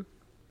LinkedIn,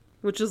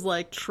 which is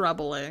like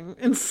troubling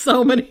in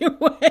so many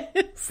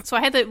ways. So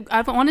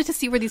I wanted to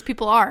see where these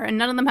people are, and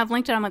none of them have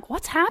LinkedIn. I'm like,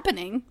 what's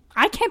happening?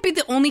 I can't be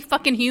the only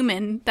fucking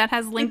human that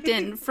has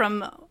LinkedIn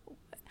from,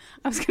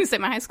 I was going to say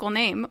my high school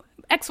name,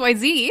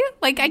 XYZ.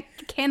 Like, I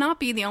cannot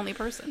be the only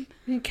person.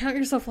 You count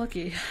yourself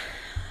lucky.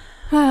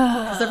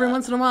 Because every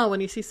once in a while, when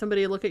you see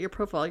somebody look at your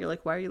profile, you're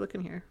like, why are you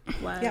looking here?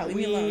 Why yeah, leave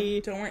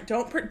me alone.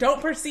 Don't worry.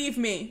 Don't perceive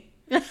me.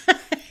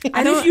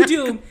 And if you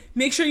do,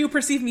 make sure you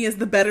perceive me as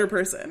the better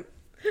person.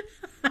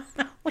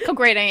 Look how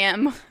great I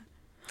am.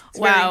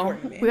 Wow.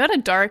 We got a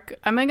dark...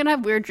 Am I going to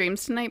have weird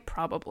dreams tonight?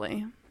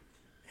 Probably.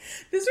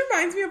 This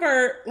reminds me of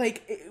our,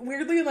 like,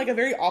 weirdly, in, like, a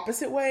very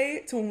opposite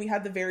way to when we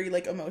had the very,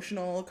 like,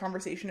 emotional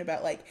conversation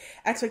about, like,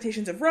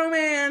 expectations of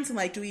romance and,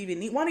 like, do we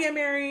even want to get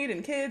married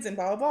and kids and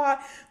blah, blah,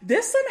 blah.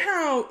 This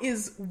somehow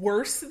is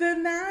worse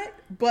than that,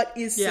 but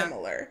is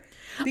similar.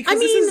 Because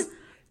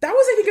that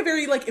was, I think, a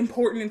very, like,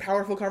 important and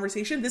powerful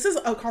conversation. This is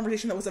a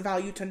conversation that was of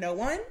value to no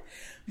one.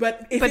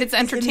 But if it's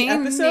entertaining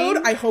in the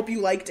episode, I hope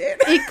you liked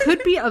it. It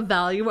could be of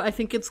value. I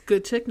think it's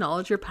good to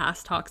acknowledge your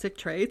past toxic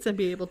traits and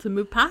be able to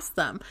move past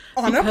them.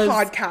 On a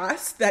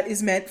podcast that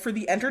is meant for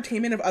the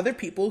entertainment of other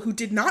people who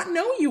did not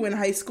know you in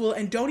high school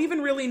and don't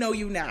even really know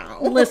you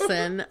now.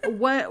 Listen,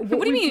 what do you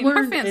we've mean?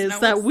 learned is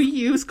that we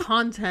use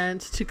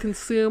content to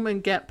consume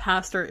and get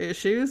past our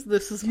issues.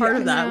 This is part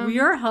of that. We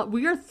are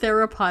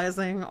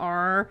therapizing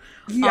our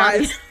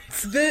audience.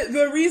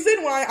 The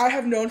reason why I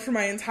have known for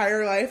my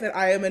entire life that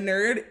I am a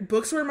nerd,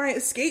 books were my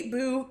escape,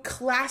 boo.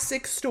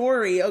 Classic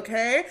story,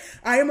 okay?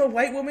 I am a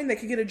white woman that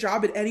could get a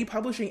job at any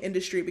publishing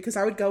industry because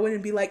I would go in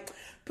and be like,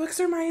 books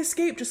are my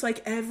escape, just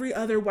like every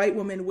other white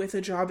woman with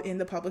a job in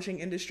the publishing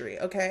industry,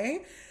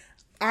 okay?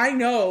 I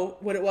know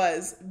what it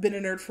was, been a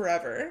nerd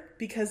forever,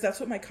 because that's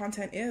what my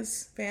content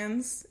is,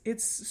 fans.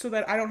 It's so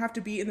that I don't have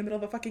to be in the middle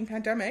of a fucking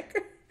pandemic.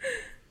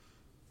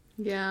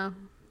 Yeah.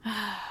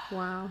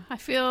 Wow. I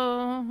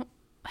feel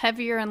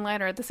heavier and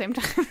lighter at the same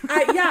time.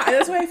 Yeah,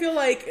 that's why I feel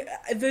like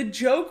the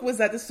joke was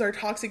that this was our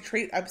toxic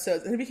trait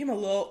episodes, and it became a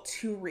little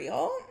too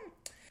real.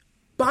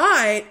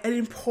 But an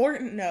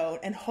important note,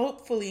 and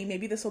hopefully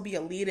maybe this will be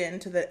a lead-in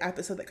to the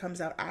episode that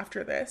comes out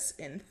after this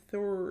in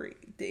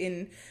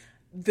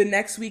the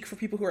next week for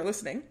people who are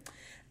listening.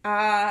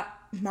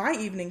 My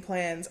evening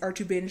plans are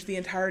to binge the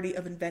entirety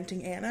of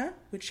Inventing Anna,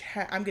 which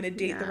I'm going to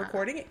date the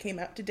recording. It came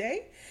out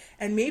today.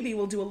 And maybe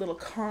we'll do a little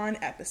con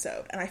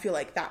episode. And I feel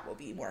like that will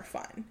be more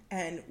fun.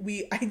 And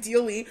we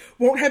ideally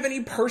won't have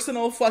any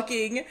personal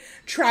fucking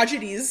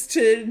tragedies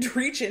to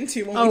reach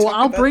into when we talk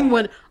I'll about bring that.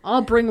 one.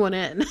 I'll bring one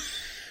in.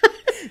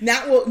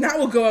 Nat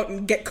will go out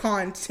and get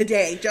conned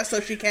today just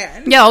so she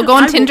can. Yeah, I'll go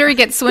on Tinder and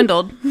get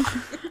swindled.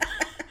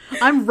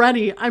 I'm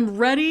ready. I'm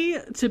ready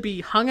to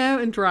be hung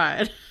out and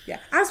dried. Yeah.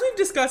 As we've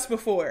discussed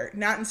before,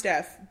 Nat and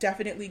Steph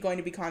definitely going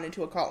to be conned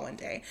into a cult one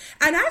day.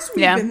 And as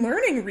we've been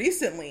learning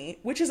recently,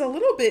 which is a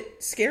little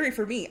bit scary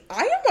for me,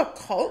 I am a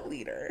cult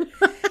leader.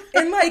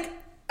 In like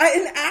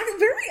an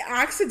very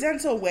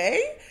accidental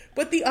way.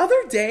 But the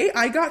other day,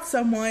 I got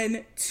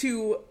someone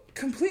to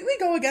completely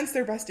go against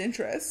their best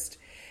interest.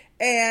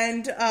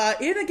 And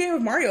in a game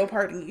of Mario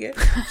Party,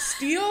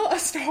 steal a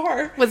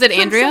star. Was it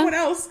from Andrea? Someone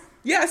else.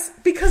 Yes,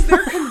 because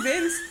they're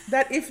convinced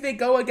that if they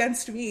go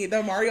against me,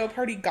 the Mario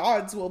Party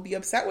gods will be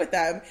upset with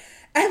them.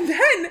 And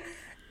then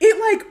it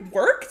like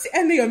worked,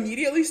 and they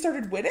immediately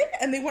started winning,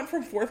 and they went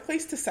from 4th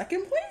place to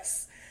 2nd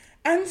place.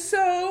 And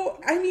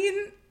so, I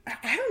mean,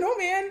 I don't know,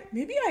 man.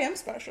 Maybe I am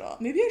special.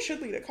 Maybe I should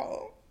lead a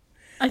cult.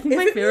 I think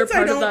my favorite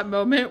part of that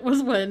moment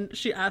was when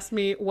she asked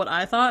me what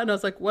I thought, and I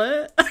was like,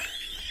 what?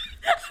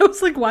 I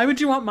was like, why would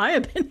you want my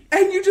opinion?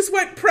 And you just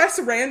went press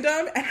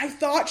random, and I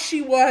thought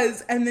she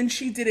was, and then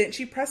she didn't.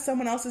 She pressed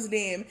someone else's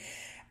name.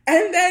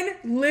 And then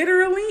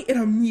literally it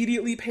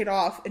immediately paid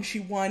off, and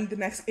she won the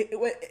next.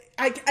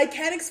 I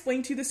can't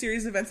explain to you the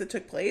series of events that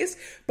took place,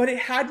 but it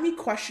had me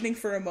questioning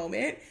for a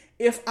moment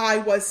if I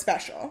was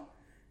special.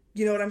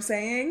 You know what I'm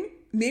saying?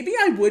 Maybe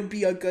I would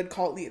be a good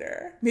cult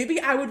leader. Maybe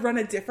I would run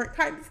a different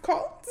kind of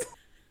cult.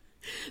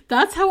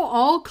 That's how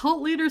all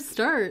cult leaders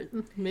start.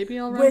 Maybe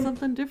I'll run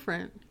something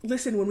different.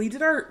 Listen, when we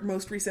did our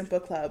most recent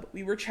book club,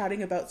 we were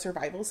chatting about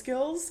survival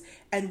skills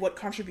and what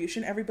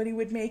contribution everybody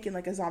would make in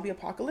like a zombie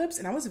apocalypse.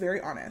 And I was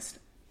very honest.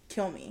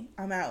 Kill me.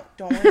 I'm out.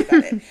 Don't worry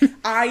about it.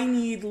 I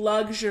need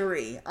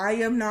luxury. I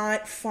am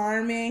not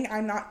farming.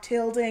 I'm not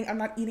tilting. I'm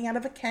not eating out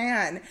of a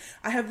can.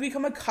 I have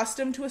become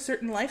accustomed to a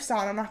certain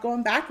lifestyle. And I'm not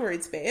going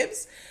backwards,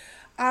 babes.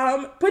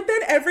 But then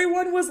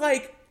everyone was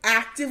like,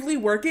 actively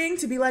working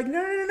to be like,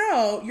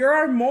 no, you're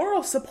our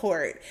moral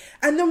support.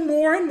 And the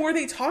more and more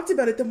they talked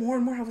about it, the more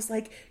and more I was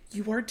like,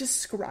 you are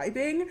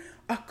describing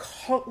a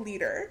cult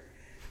leader.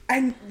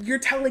 And you're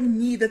telling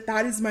me that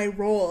that is my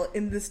role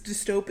in this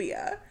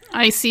dystopia.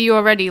 I see you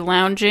already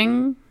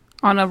lounging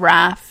on a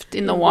raft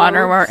in the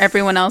water where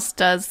everyone else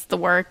does the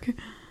work.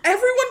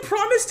 Everyone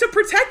promised to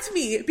protect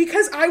me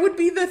because I would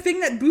be the thing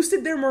that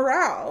boosted their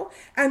morale.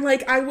 And,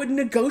 like, I would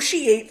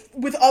negotiate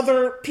with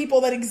other people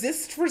that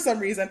exist for some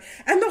reason.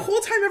 And the whole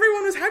time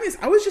everyone was having this,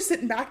 I was just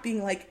sitting back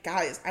being like,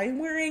 guys, I'm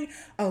wearing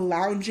a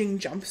lounging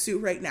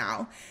jumpsuit right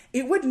now.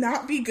 It would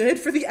not be good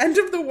for the end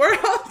of the world.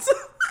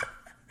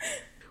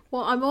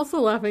 Well, I'm also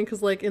laughing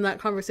because, like, in that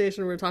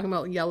conversation, we were talking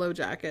about yellow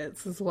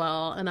jackets as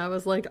well. And I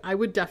was like, I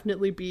would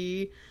definitely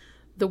be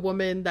the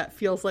woman that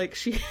feels like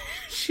she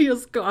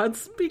is God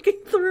speaking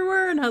through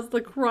her and has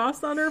the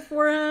cross on her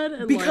forehead.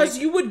 And because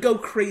you would go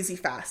crazy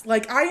fast.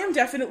 Like, I am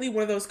definitely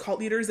one of those cult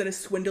leaders that is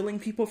swindling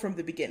people from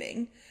the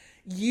beginning.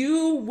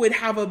 You would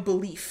have a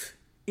belief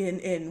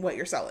in what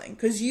you're selling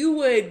because you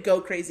would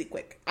go crazy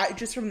quick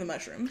just from the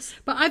mushrooms.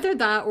 But either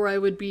that or I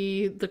would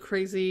be the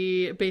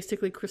crazy,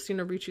 basically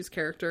Christina Ricci's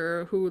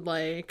character who,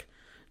 like,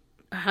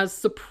 has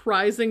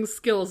surprising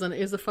skills and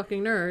is a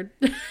fucking nerd.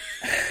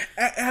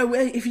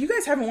 If you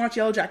guys haven't watched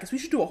Yellow Jackets, we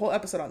should do a whole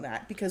episode on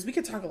that because we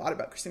could talk a lot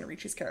about Christina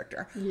Ricci's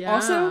character. Yeah.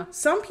 Also,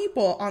 some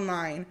people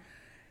online,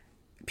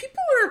 people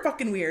are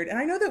fucking weird, and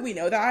I know that we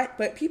know that,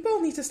 but people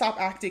need to stop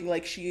acting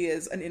like she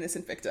is an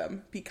innocent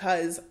victim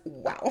because,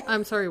 wow.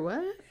 I'm sorry,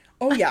 what?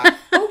 Oh yeah.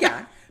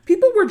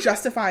 People were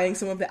justifying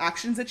some of the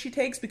actions that she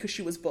takes because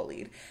she was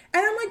bullied.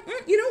 And I'm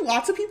like,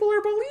 lots of people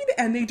are bullied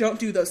and they don't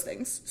do those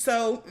things.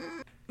 So,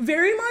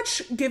 very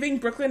much giving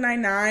Brooklyn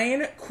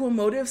Nine-Nine, cool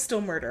motive,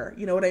 still murder.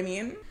 You know what I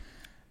mean?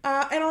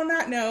 And on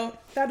that note,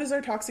 that is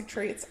our toxic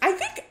traits. I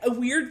think,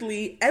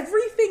 weirdly,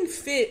 everything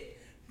fit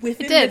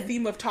within the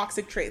theme of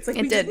toxic traits. Like,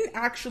 we didn't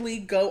actually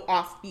go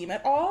off theme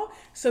at all.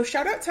 So,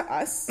 shout out to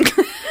us.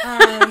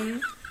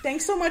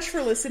 Thanks so much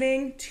for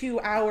listening to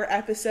our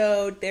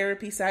episode,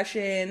 therapy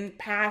session,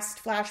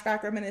 past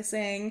flashback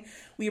reminiscing.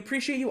 We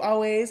appreciate you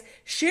always.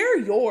 Share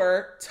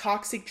your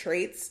toxic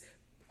traits.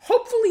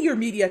 Hopefully your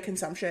media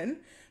consumption.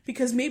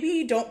 Because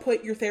maybe don't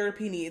put your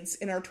therapy needs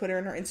in our Twitter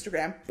and our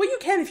Instagram. But you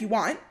can if you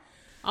want.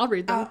 I'll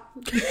read them.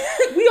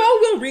 We all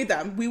will read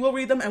them. We will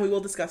read them and we will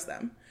discuss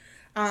them.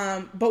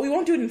 But we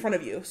won't do it in front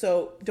of you.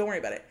 So don't worry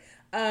about it.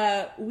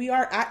 We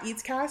are at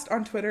EatsCast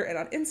on Twitter and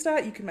on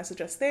Insta. You can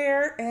message us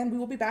there, and we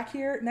will be back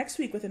here next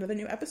week with another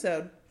new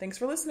episode. Thanks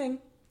for listening.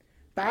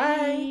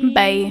 Bye.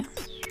 Bye.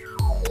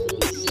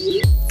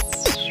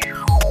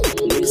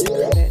 Music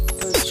credit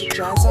goes to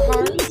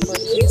Jazahar for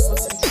Please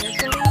Listen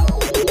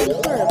Carefully and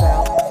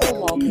Clarabelle for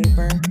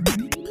Wallpaper.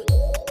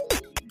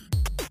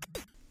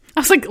 I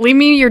was like, leave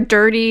me your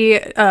dirty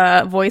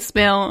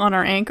voicemail on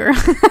our Anchor.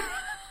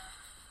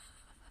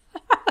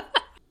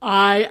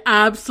 I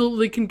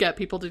absolutely can get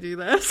people to do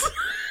this.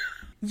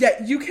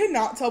 Yeah, you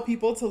cannot tell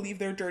people to leave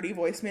their dirty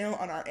voicemail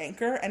on our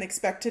Anchor and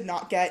expect to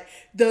not get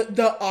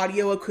the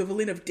audio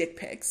equivalent of dick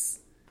pics.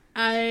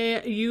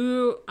 I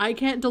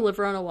can't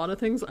deliver on a lot of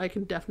things. I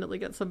can definitely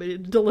get somebody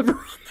to deliver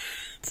on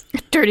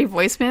that. Dirty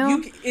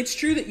voicemail? It's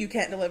true that you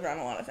can't deliver on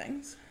a lot of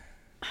things.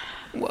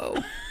 Whoa.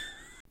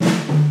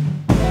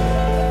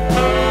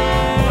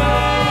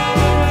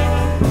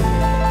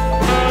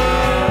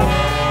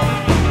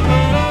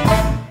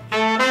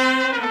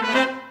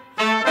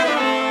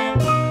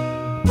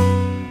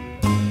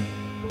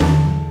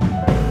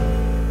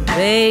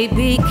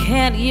 Baby,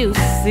 can't you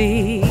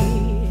see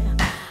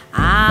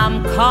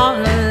I'm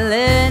calling?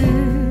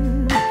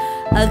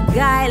 A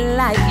guy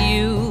like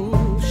you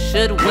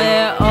should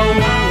wear a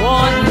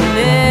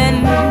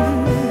warning.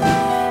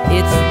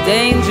 It's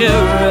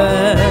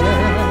dangerous,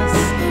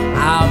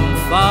 I'm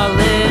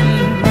falling.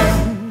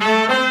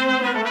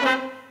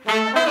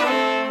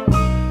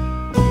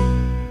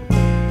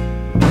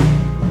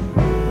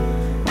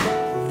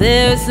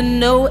 There's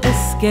no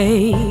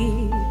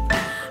escape,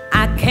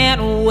 I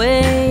can't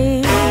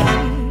wait.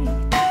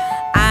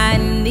 I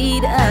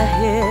need a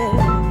hit,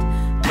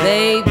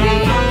 baby,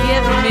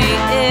 give me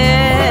it.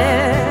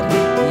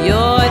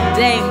 You're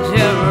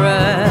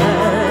dangerous,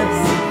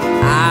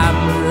 I'm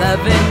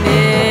loving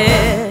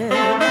it.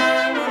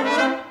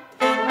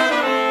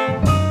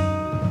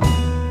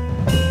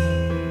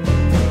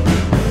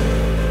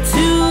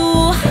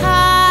 Too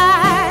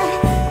high,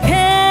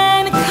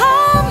 can't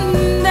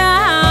come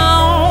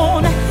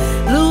down,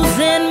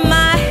 losing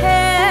my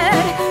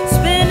head,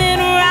 spinning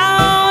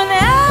round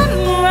and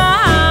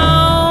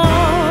round.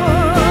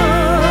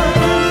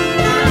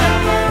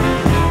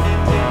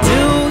 Do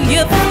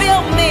you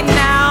feel me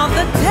now?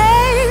 The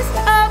taste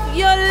of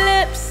your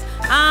lips,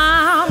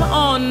 I'm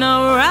on a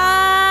ride.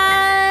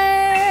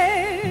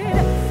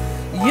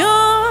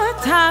 You're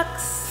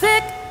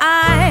toxic,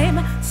 I'm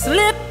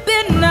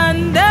slipping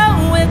under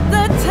with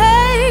the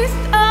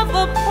taste of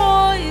a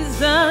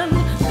poisoned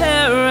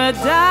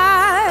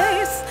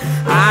paradise.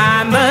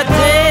 I'm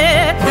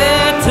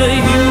addicted to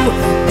you.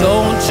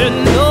 Don't you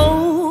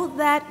know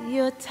that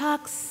you're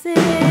toxic?